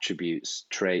attributes,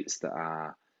 traits that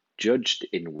are judged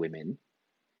in women,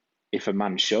 if a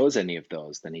man shows any of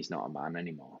those, then he's not a man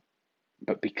anymore.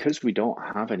 But because we don't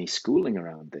have any schooling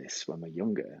around this when we're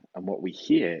younger, and what we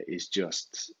hear is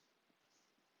just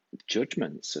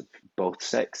judgments of both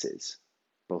sexes,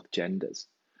 both genders.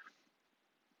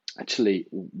 Actually,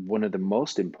 one of the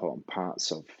most important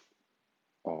parts of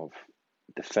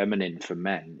the feminine for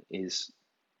men is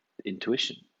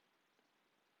intuition.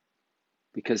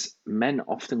 Because men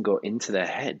often go into their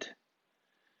head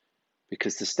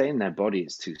because to stay in their body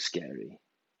is too scary.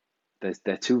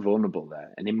 They're too vulnerable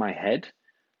there. And in my head,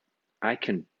 I'm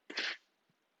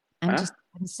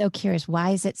so curious.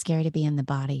 Why is it scary to be in the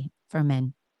body for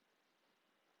men?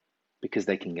 Because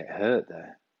they can get hurt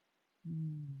there.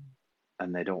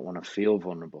 And they don't want to feel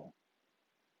vulnerable.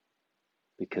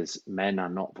 Because men are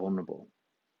not vulnerable.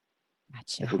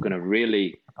 Gotcha. If we're going to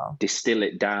really distill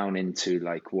it down into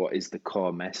like what is the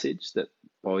core message that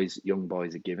young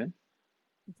boys are given.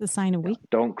 It's a sign of weakness.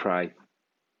 Don't cry.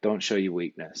 Don't show your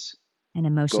weakness. And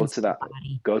emotions.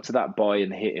 Go to that boy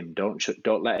and hit him.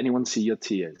 Don't let anyone see your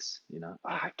tears.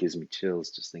 It gives me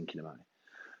chills just thinking about it.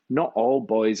 Not all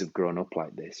boys have grown up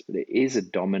like this, but it is a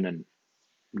dominant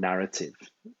narrative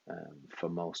for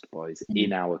most boys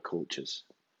in our cultures.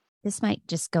 This might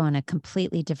just go in a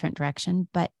completely different direction,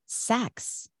 but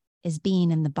sex is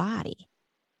being in the body.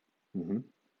 Mm-hmm.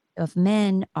 So if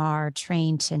men are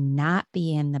trained to not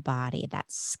be in the body,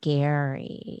 that's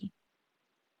scary.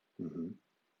 Mm-hmm.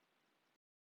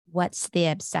 What's the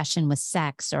obsession with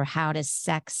sex, or how does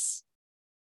sex,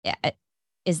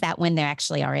 is that when they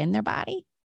actually are in their body?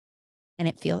 And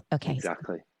it feels okay.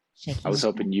 Exactly. Shaking I was his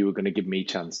head. hoping you were going to give me a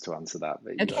chance to answer that,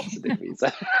 but you Okay. answered it. Me.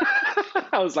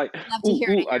 I was like, Love to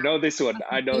hear it. I know this one.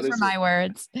 I know Those were this one. my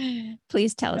words.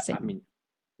 Please tell us I it. mean,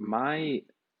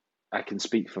 I can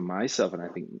speak for myself, and I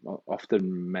think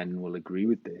often men will agree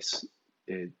with this.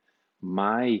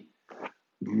 My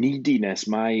neediness,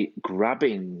 my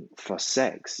grabbing for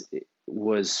sex, it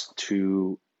was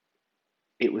the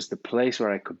place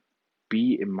where I could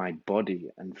be in my body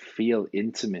and feel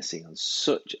intimacy on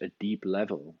such a deep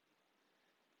level.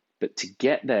 But to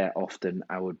get there, often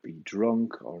I would be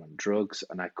drunk or on drugs,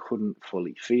 and I couldn't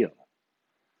fully feel.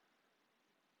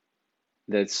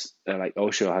 There's like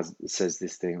Osho says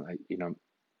this thing, like,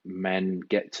 men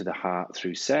get to the heart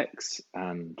through sex,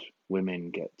 and women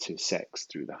get to sex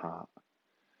through the heart.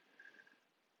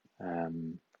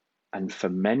 And for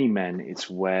many men, it's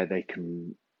where they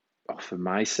can, or for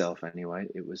myself anyway,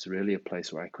 it was really a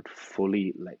place where I could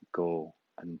fully let go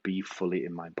and be fully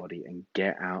in my body and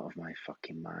get out of my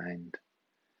fucking mind.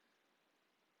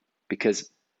 Because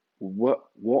what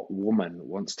woman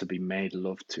wants to be made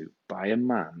love to by a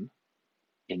man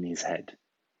in his head?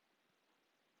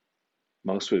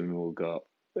 Most women will go,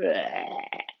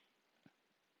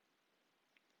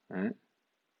 right?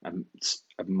 A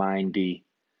mindy.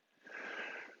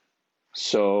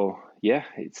 So yeah,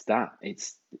 it's that.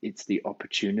 It's the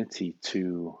opportunity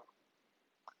to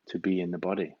be in the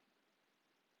body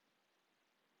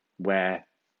where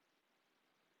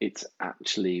it's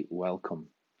actually welcome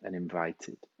and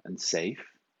invited and safe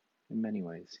in many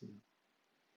ways.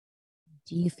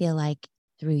 Do you feel like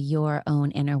through your own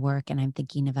inner work, and I'm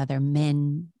thinking of other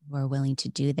men who are willing to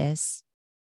do this,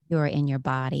 you're in your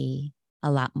body a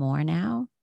lot more now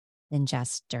than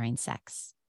just during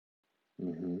sex?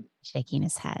 Mm-hmm. Shaking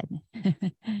his head.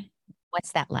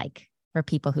 What's that like for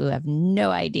people who have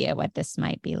no idea what this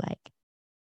might be like?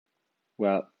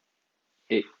 Well,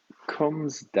 it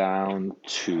comes down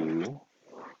to,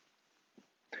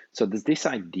 so there's this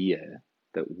idea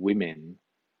that women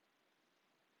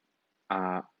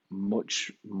are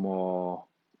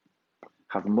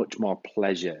have much more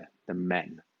pleasure than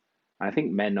men. I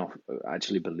think men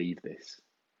actually believe this.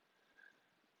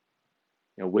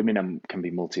 Women can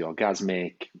be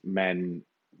multi-orgasmic. Men,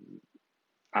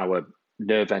 our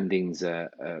nerve endings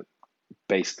are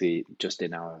basically just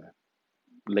in our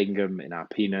lingam, in our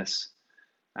penis.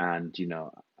 And,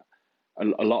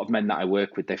 a lot of men that I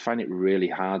work with, they find it really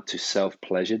hard to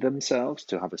self-pleasure themselves,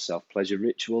 to have a self-pleasure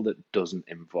ritual that doesn't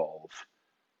involve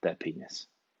their penis.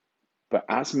 But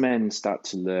as men start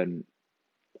to learn,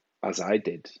 as I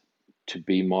did, to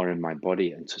be more in my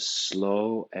body and to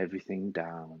slow everything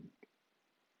down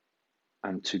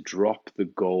and to drop the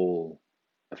goal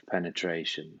of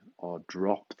penetration or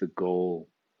drop the goal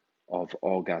of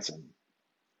orgasm,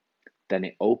 then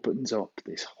it opens up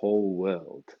this whole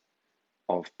world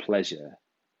of pleasure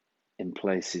in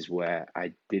places where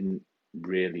I didn't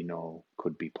really know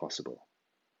could be possible.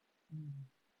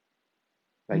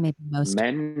 Like,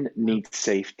 men need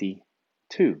safety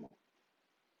too,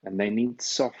 and they need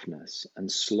softness and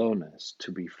slowness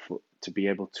to be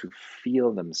able to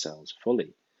feel themselves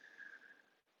fully.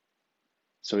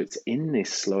 So it's in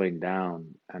this slowing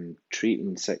down and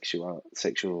treating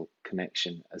sexual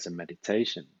connection as a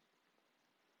meditation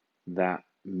that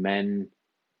men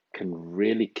can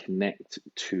really connect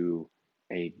to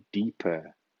a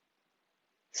deeper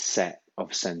set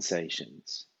of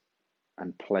sensations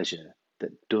and pleasure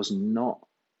that does not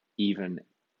even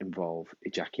involve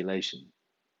ejaculation.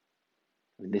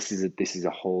 I mean, this is a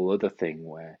whole other thing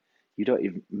where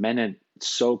men are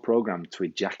so programmed to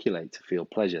ejaculate to feel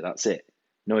pleasure. That's it.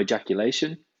 No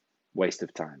ejaculation, waste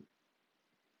of time.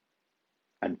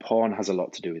 And porn has a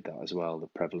lot to do with that as well, the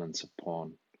prevalence of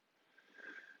porn.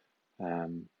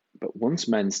 But once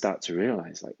men start to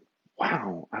realize, like,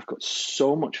 wow, I've got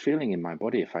so much feeling in my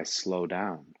body if I slow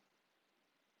down.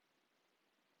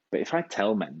 But if I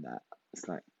tell men that, it's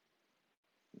like,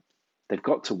 they've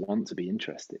got to want to be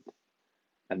interested.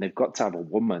 And they've got to have a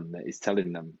woman that is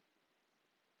telling them.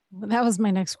 Well, that was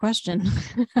my next question.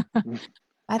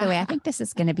 By the way, I think this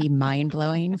is going to be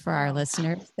mind-blowing for our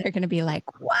listeners. They're going to be like,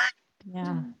 what?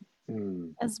 Yeah.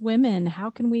 As women, how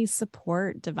can we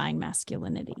support divine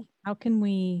masculinity? How can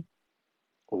we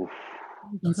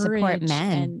support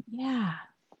men? Yeah.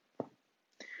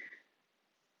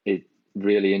 It's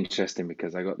really interesting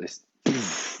because I got this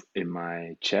in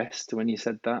my chest when you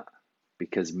said that,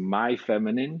 because my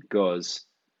feminine goes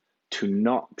to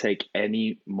not take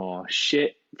any more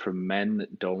shit from men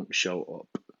that don't show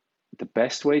up. The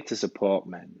best way to support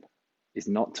men is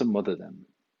not to mother them.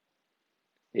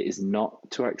 It is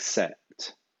not to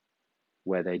accept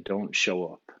where they don't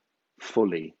show up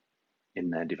fully in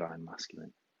their divine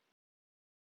masculine.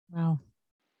 Wow.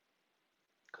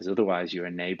 Because otherwise you're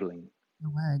enabling. The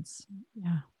words.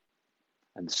 Yeah.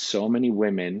 And so many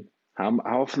women, how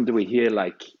often do we hear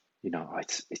like,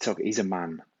 it's okay, he's a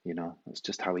man, that's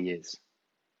just how he is.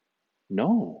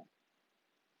 No.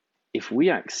 If we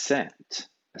accept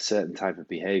a certain type of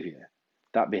behavior,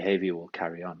 that behavior will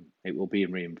carry on. It will be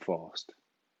reinforced.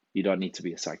 You don't need to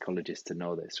be a psychologist to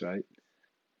know this, right?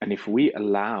 And if we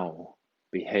allow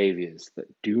behaviors that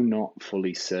do not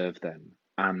fully serve them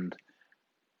and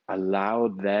allow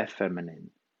their feminine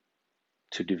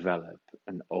to develop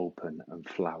and open and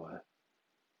flower,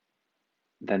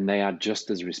 then they are just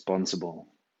as responsible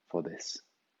for this.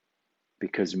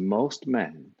 Because most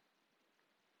men,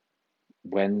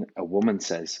 when a woman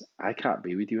says, I can't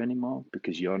be with you anymore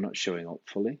because you're not showing up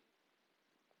fully,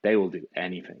 they will do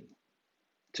anything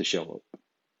to show up.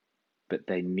 But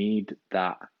they need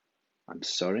that, I'm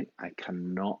sorry, I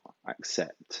cannot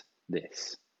accept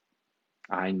this.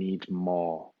 I need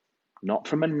more. Not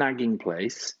from a nagging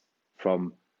place, for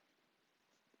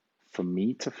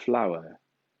me to flower,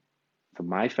 for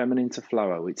my feminine to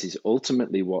flower, which is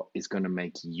ultimately what is going to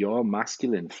make your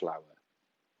masculine flower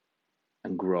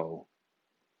and grow.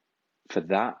 For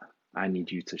that, I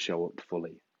need you to show up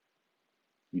fully.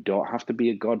 You don't have to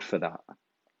be a god for that.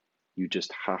 You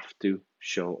just have to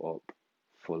show up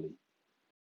fully.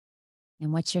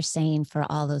 And what you're saying for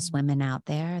all those women out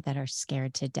there that are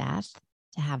scared to death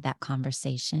to have that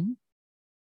conversation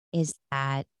is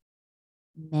that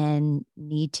men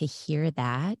need to hear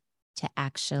that to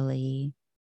actually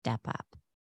step up.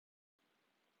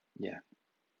 Yeah.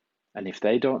 And if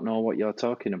they don't know what you're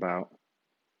talking about,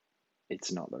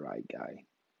 it's not the right guy.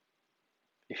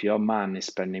 If your man is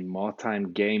spending more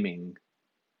time gaming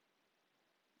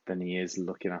than he is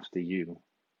looking after you,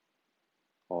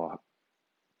 or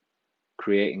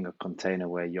creating a container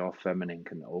where your feminine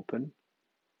can open,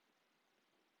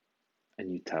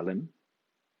 and you tell him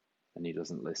and he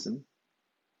doesn't listen,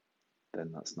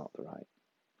 then that's not the right.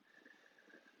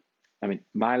 I mean,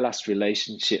 my last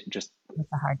relationship just...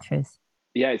 It's a hard truth.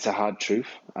 Yeah, it's a hard truth.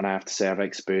 And I have to say, I've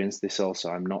experienced this also.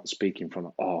 I'm not speaking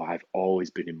from, I've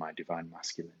always been in my divine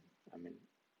masculine. I mean,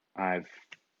 I've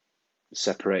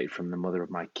separated from the mother of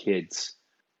my kids,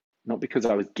 not because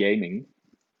I was gaming.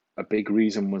 A big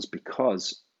reason was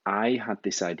because I had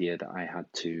this idea that I had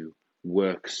to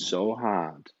work so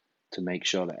hard to make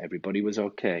sure that everybody was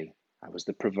okay. I was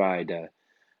the provider,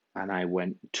 and I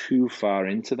went too far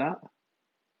into that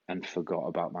and forgot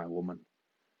about my woman.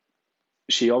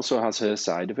 She also has her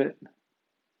side of it,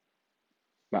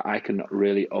 but I can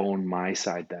really own my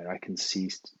side there. I can see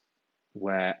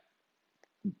where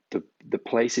the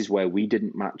places where we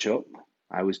didn't match up.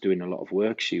 I was doing a lot of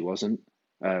work, she wasn't,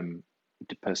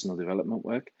 personal development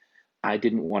work. I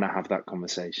didn't want to have that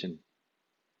conversation.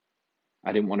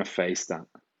 I didn't want to face that.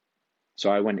 So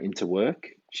I went into work,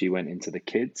 she went into the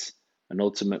kids, and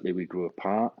ultimately we grew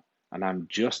apart. And I'm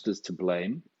just as to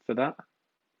blame for that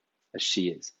as she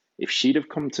is. If she'd have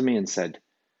come to me and said,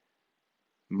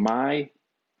 my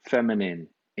feminine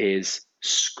is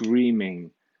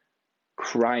screaming,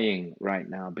 crying right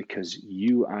now because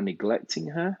you are neglecting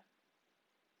her,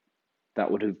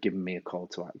 that would have given me a call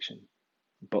to action.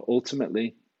 But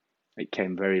ultimately, it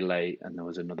came very late and there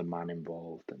was another man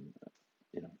involved. And,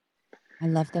 I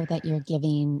love, though, that you're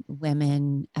giving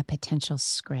women a potential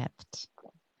script,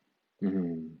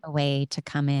 a way to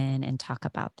come in and talk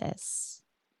about this.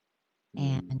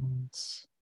 And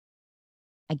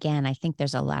again, I think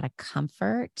there's a lot of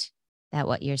comfort that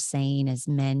what you're saying is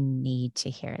men need to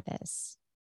hear this.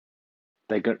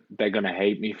 They're going to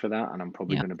hate me for that, and I'm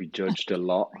probably going to be judged a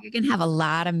lot. You're going to have a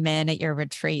lot of men at your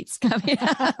retreats coming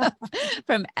up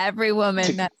from every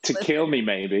woman to kill me,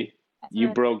 maybe. You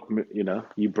broke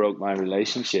my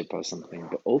relationship or something.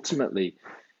 But ultimately,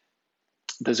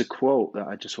 there's a quote that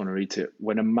I just want to read to you.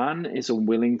 When a man is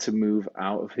unwilling to move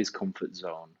out of his comfort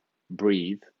zone,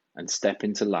 breathe, and step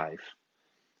into life,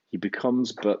 he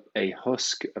becomes but a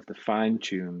husk of the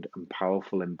fine-tuned and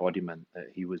powerful embodiment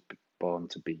that he was born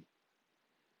to be.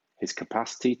 His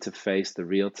capacity to face the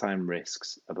real-time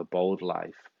risks of a bold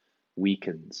life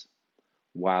weakens.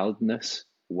 Wildness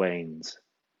wanes.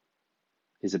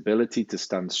 His ability to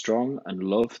stand strong and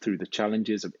love through the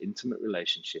challenges of intimate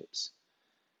relationships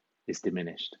is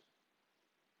diminished.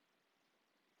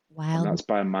 And that's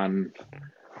by a man,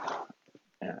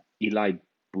 Eli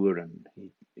Buren.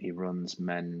 He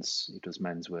does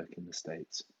men's work in the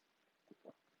States.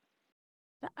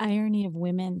 The irony of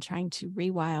women trying to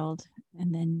rewild,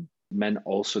 and then men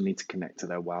also need to connect to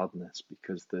their wildness,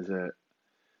 because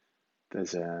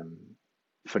there's a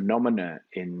phenomena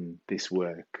in this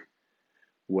work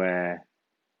where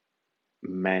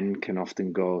men can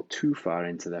often go too far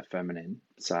into their feminine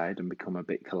side and become a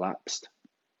bit collapsed.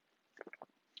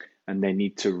 And they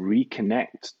need to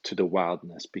reconnect to the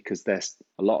wildness, because there's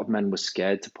a lot of men were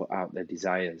scared to put out their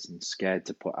desires and scared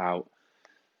to put out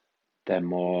their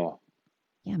more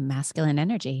masculine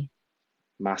energy,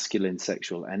 masculine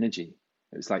sexual energy.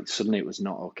 It was like suddenly it was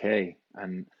not okay.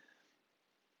 And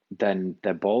then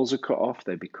their balls are cut off,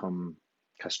 they become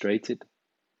castrated,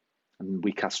 and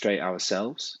we castrate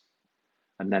ourselves.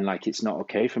 And then, like, it's not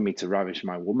okay for me to ravish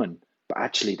my woman, but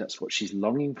actually that's what she's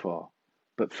longing for,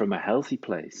 but from a healthy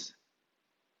place,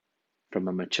 from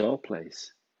a mature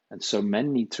place. And so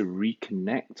men need to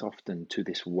reconnect often to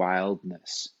this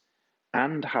wildness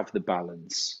and have the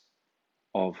balance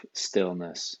of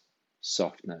stillness,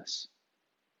 softness,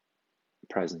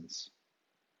 presence.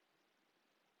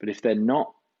 But if they're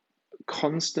not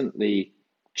constantly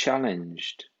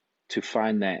challenged to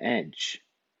find their edge,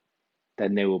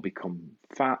 then they will become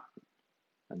fat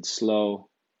and slow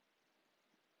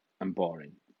and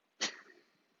boring.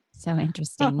 so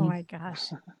interesting. Oh my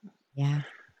gosh. Yeah.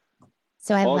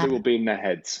 So or they will be in their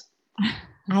heads.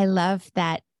 I love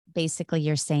that basically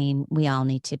you're saying we all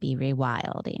need to be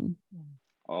rewilding.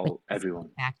 Everyone.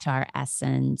 Back to our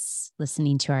essence,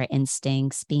 listening to our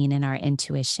instincts, being in our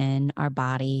intuition, our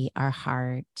body, our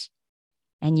heart.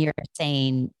 And you're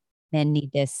saying men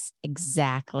need this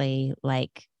exactly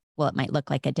like, well, it might look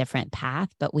like a different path,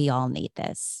 but we all need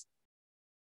this.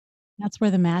 That's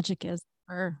where the magic is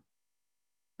for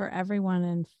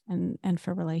everyone and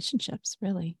for relationships,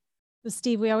 really. So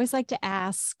Steve, we always like to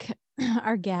ask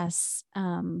our guests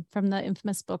from the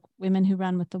infamous book, Women Who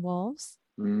Run with the Wolves,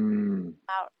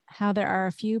 about how there are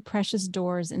a few precious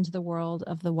doors into the world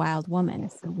of the wild woman.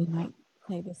 So we might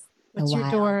say this, what's your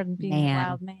door and being a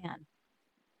wild man?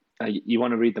 You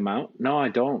want to read them out? No, I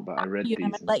don't, but I read these. I'm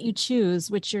going to let you choose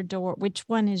which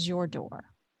one is your door.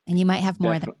 And you might have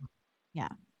more than one.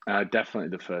 Yeah.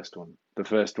 Definitely the first one. The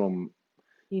first one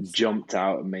jumped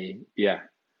out at me. Yeah.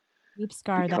 Deep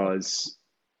scar. Because,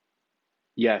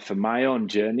 for my own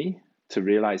journey to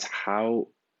realize how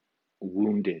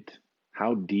wounded,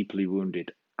 how deeply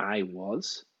wounded I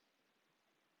was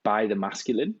by the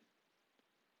masculine.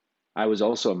 I was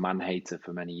also a man hater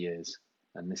for many years.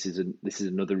 And this is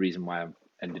another reason why I've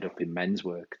ended up in men's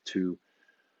work, to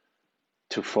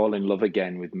fall in love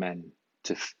again with men,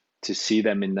 to see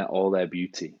them in all their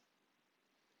beauty.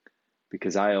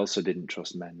 Because I also didn't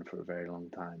trust men for a very long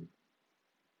time.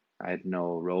 I had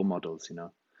no role models,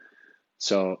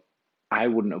 So I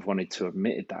wouldn't have wanted to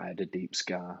admit that I had a deep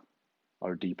scar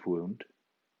or a deep wound,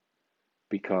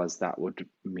 because that would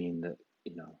mean that,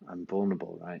 I'm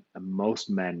vulnerable, right? And most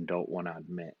men don't want to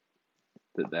admit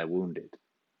that they're wounded.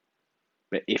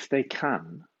 But if they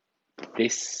can,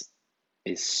 this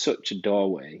is such a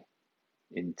doorway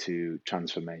into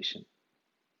transformation.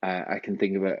 I can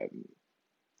think of it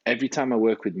every time I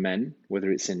work with men,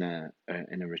 whether it's in a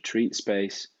retreat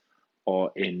space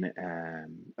or in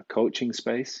a coaching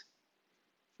space,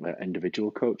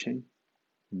 individual coaching.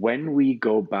 When we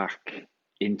go back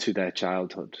into their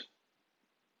childhood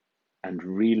and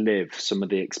relive some of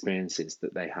the experiences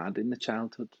that they had in the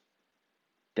childhood,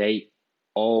 they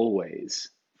always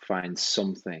find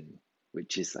something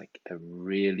which is like a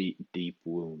really deep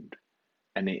wound.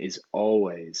 And it is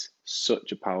always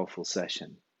such a powerful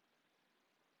session.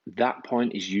 That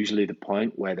point is usually the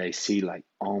point where they see, like,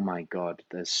 oh my God,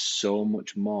 there's so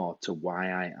much more to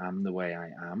why I am the way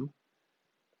I am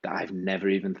that I've never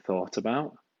even thought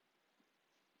about.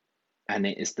 And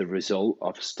it is the result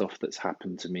of stuff that's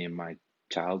happened to me in my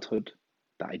childhood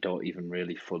that I don't even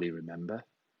really fully remember.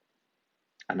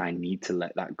 And I need to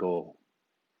let that go.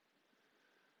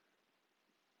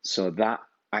 So that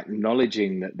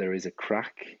acknowledging that there is a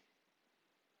crack,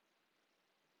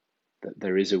 that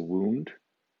there is a wound,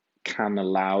 can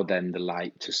allow then the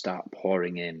light to start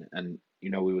pouring in. And,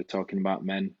 we were talking about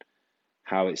men,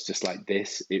 how it's just like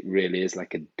this. It really is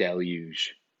like a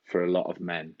deluge for a lot of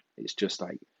men. It's just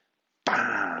like,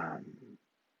 bam.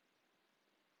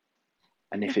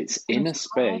 And if it's in a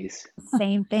space.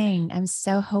 Same thing. I'm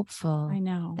so hopeful. I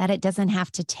know. That it doesn't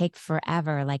have to take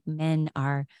forever. Like, men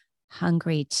are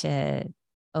hungry to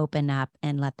open up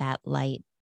and let that light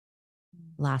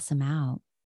blossom out.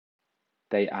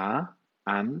 They are.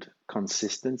 And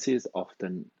consistency is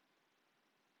often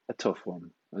a tough one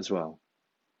as well.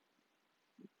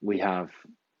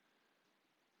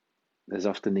 There's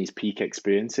often these peak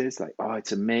experiences, like, oh,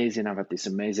 it's amazing. I've had this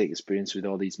amazing experience with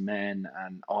all these men,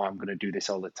 and I'm going to do this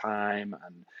all the time.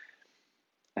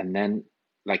 And then,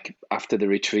 like, after the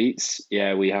retreats,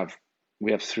 we have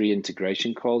 3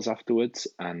 integration calls afterwards,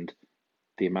 and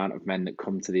the amount of men that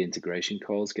come to the integration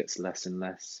calls gets less and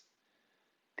less.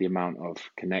 The amount of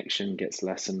connection gets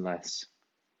less and less.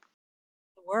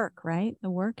 The work, right? The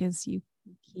work is you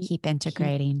keep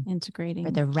integrating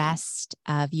for the rest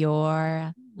of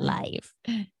your life.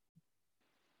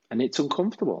 And it's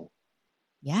uncomfortable.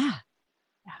 Yeah.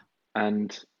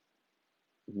 And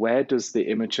where does the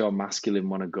immature masculine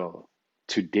want to go?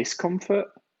 To discomfort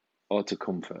or to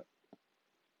comfort?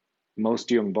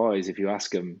 Most young boys, if you ask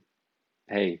them,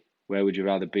 hey, where would you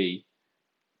rather be?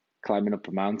 Climbing up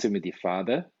a mountain with your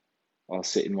father or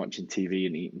sitting watching TV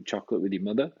and eating chocolate with your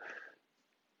mother?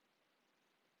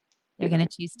 They're going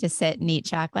to choose to sit and eat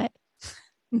chocolate.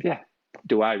 Yeah.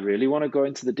 Do I really want to go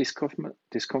into the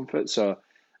discomfort? So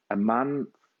a man,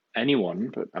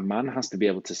 anyone, but a man has to be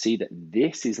able to see that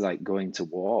this is like going to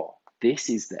war. This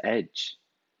is the edge.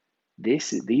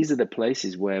 These are the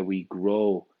places where we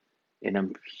grow in a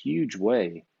huge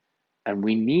way. And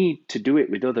we need to do it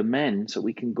with other men so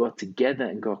we can go together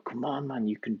and go, come on, man,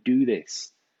 you can do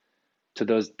this. To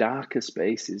those darker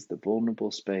spaces, the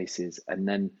vulnerable spaces, and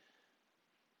then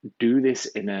do this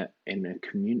in a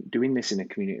community. Doing this in a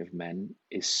community of men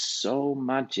is so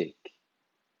magic,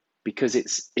 because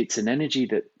it's an energy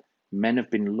that men have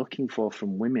been looking for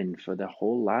from women for their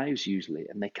whole lives usually,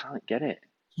 and they can't get it.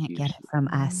 Can't get it from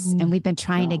us, and we've been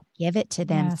trying to give it to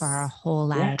them for our whole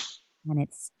life. Yeah. And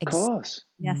it's of course.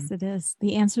 Yes, it is.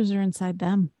 The answers are inside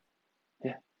them.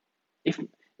 Yeah.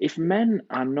 If men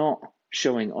are not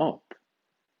showing up,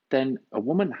 then a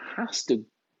woman has to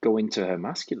go into her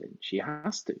masculine. She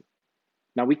has to.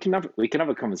 Now we can have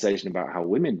a conversation about how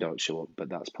women don't show up, but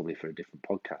that's probably for a different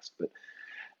podcast. But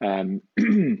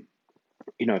you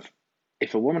know,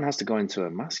 if a woman has to go into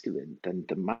her masculine, then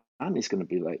the man is going to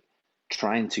be like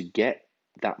trying to get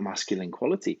that masculine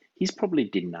quality. He's probably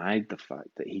denied the fact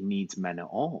that he needs men at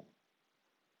all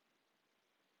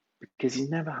because he's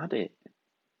never had it.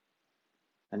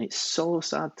 And it's so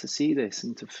sad to see this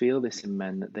and to feel this in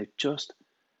men, that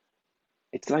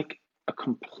it's like a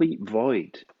complete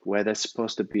void where there's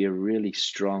supposed to be a really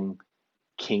strong,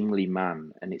 kingly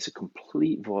man, and it's a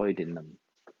complete void in them.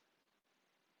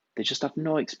 They just have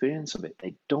no experience of it.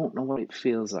 They don't know what it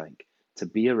feels like to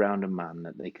be around a man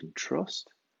that they can trust,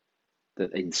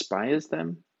 that inspires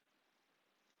them,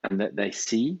 and that they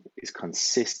see is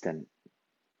consistent.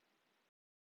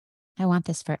 I want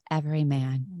this for every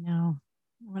man. I know.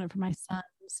 I want it for my sons.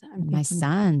 My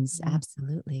sons,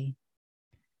 absolutely.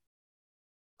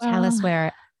 Tell us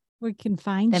where we can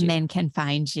find the men can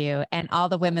find you. And all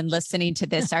the women listening to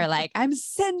this are like, I'm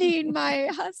sending my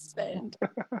husband.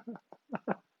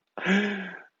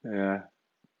 Yeah.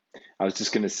 I was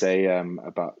just going to say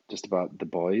about the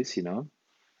boys,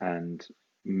 and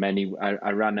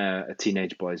I ran a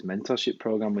teenage boys mentorship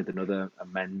program with a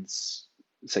men's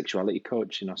sexuality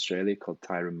coach in Australia called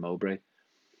Tyron Mowbray.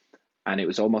 And it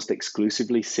was almost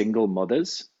exclusively single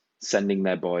mothers sending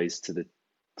their boys to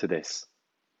this.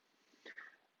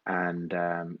 And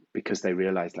because they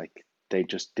realized like they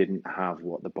just didn't have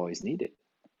what the boys needed.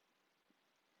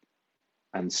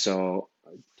 And so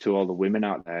to all the women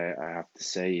out there, I have to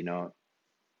say,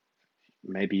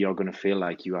 maybe you're going to feel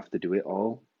like you have to do it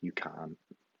all. You can't.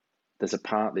 There's a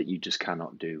part that you just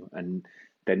cannot do. And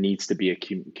there needs to be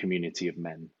a community of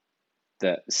men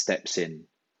that steps in.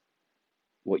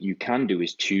 What you can do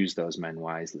is choose those men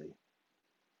wisely.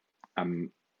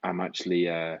 I'm actually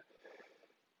a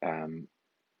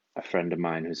friend of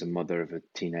mine who's a mother of a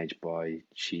teenage boy.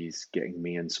 She's getting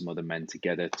me and some other men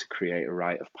together to create a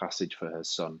rite of passage for her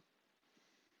son,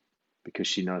 because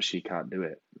she knows she can't do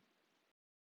it.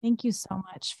 Thank you so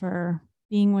much for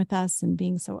being with us and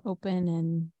being so open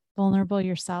and vulnerable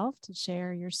yourself to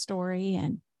share your story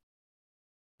and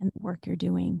the work you're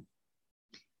doing.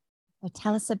 So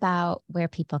tell us about where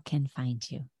people can find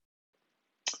you.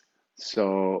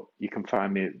 So you can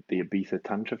find me at the Ibiza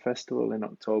Tantra Festival in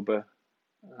October.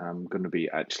 I'm going to be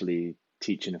actually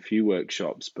teaching a few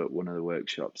workshops, but one of the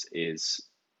workshops is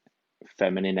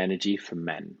feminine energy for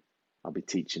men. I'll be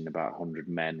teaching about 100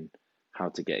 men how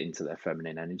to get into their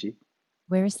feminine energy.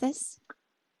 Where is this?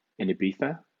 In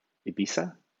Ibiza,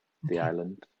 the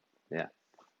island. Yeah,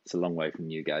 it's a long way from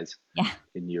you guys. Yeah,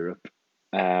 in Europe.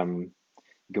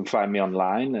 You can find me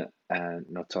online at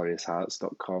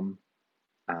notorioushearts.com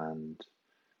and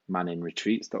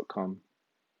maninretreats.com.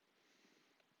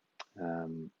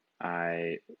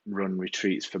 I run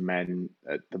retreats for men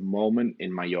at the moment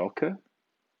in Mallorca,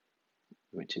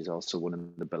 which is also one of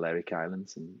the Balearic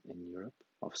Islands in Europe,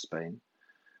 off Spain.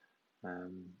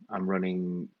 I'm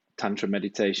running Tantra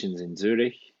meditations in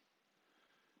Zurich.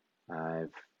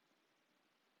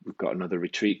 We've got another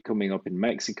retreat coming up in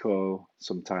Mexico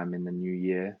sometime in the new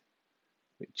year.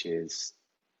 which is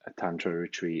a Tantra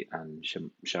retreat and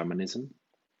shamanism.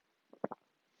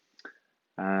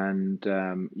 And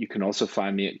you can also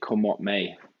find me at Come What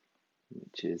May,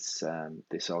 which is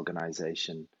this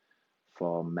organization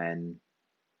for men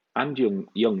and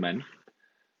young men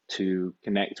to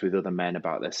connect with other men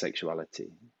about their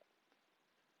sexuality.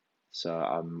 So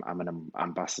I'm an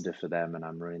ambassador for them, and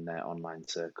I'm running their online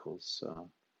circles. So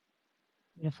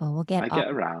beautiful. We'll get I get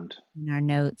around in our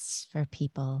notes for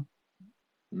people.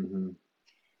 Mm-hmm.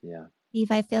 Yeah.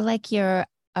 Steve, I feel like you're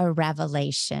a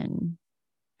revelation.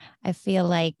 I feel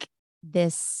like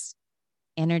this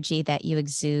energy that you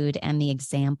exude and the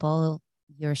example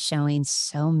you're showing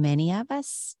so many of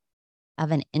us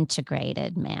of an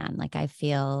integrated man. Like I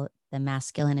feel the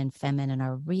masculine and feminine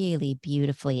are really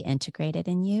beautifully integrated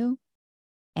in you.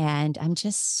 And I'm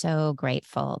just so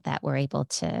grateful that we're able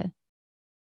to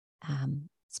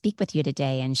speak with you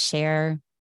today and share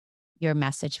your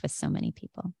message with so many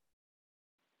people.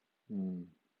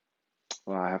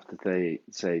 Well, I have to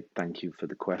say thank you for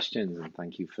the questions, and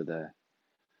thank you for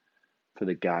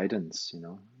the guidance.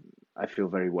 I feel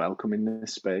very welcome in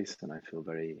this space, and I feel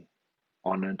very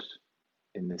honored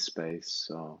in this space.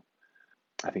 So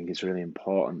I think it's really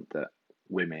important that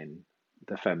women,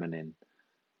 the feminine,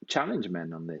 challenge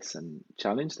men on this and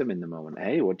challenge them in the moment.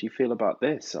 Hey, what do you feel about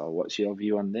this? Or what's your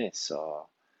view on this? Or,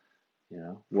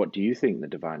 what do you think the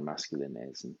divine masculine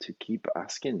is? And to keep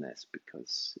asking this,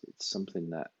 because it's something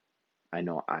that I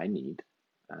know I need.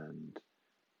 And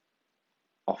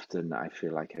often I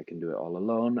feel like I can do it all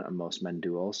alone, and most men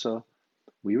do also.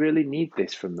 We really need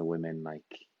this from the women,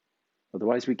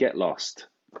 otherwise we get lost.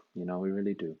 We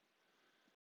really do.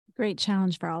 Great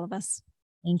challenge for all of us.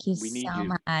 Thank you so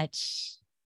much.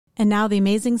 And now the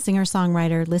amazing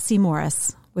singer-songwriter Lissy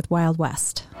Morris with Wild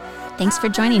West. Thanks for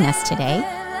joining us today.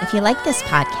 If you like this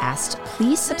podcast,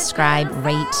 please subscribe,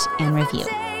 rate, and review.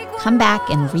 Come back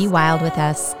and rewild with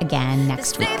us again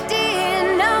next week.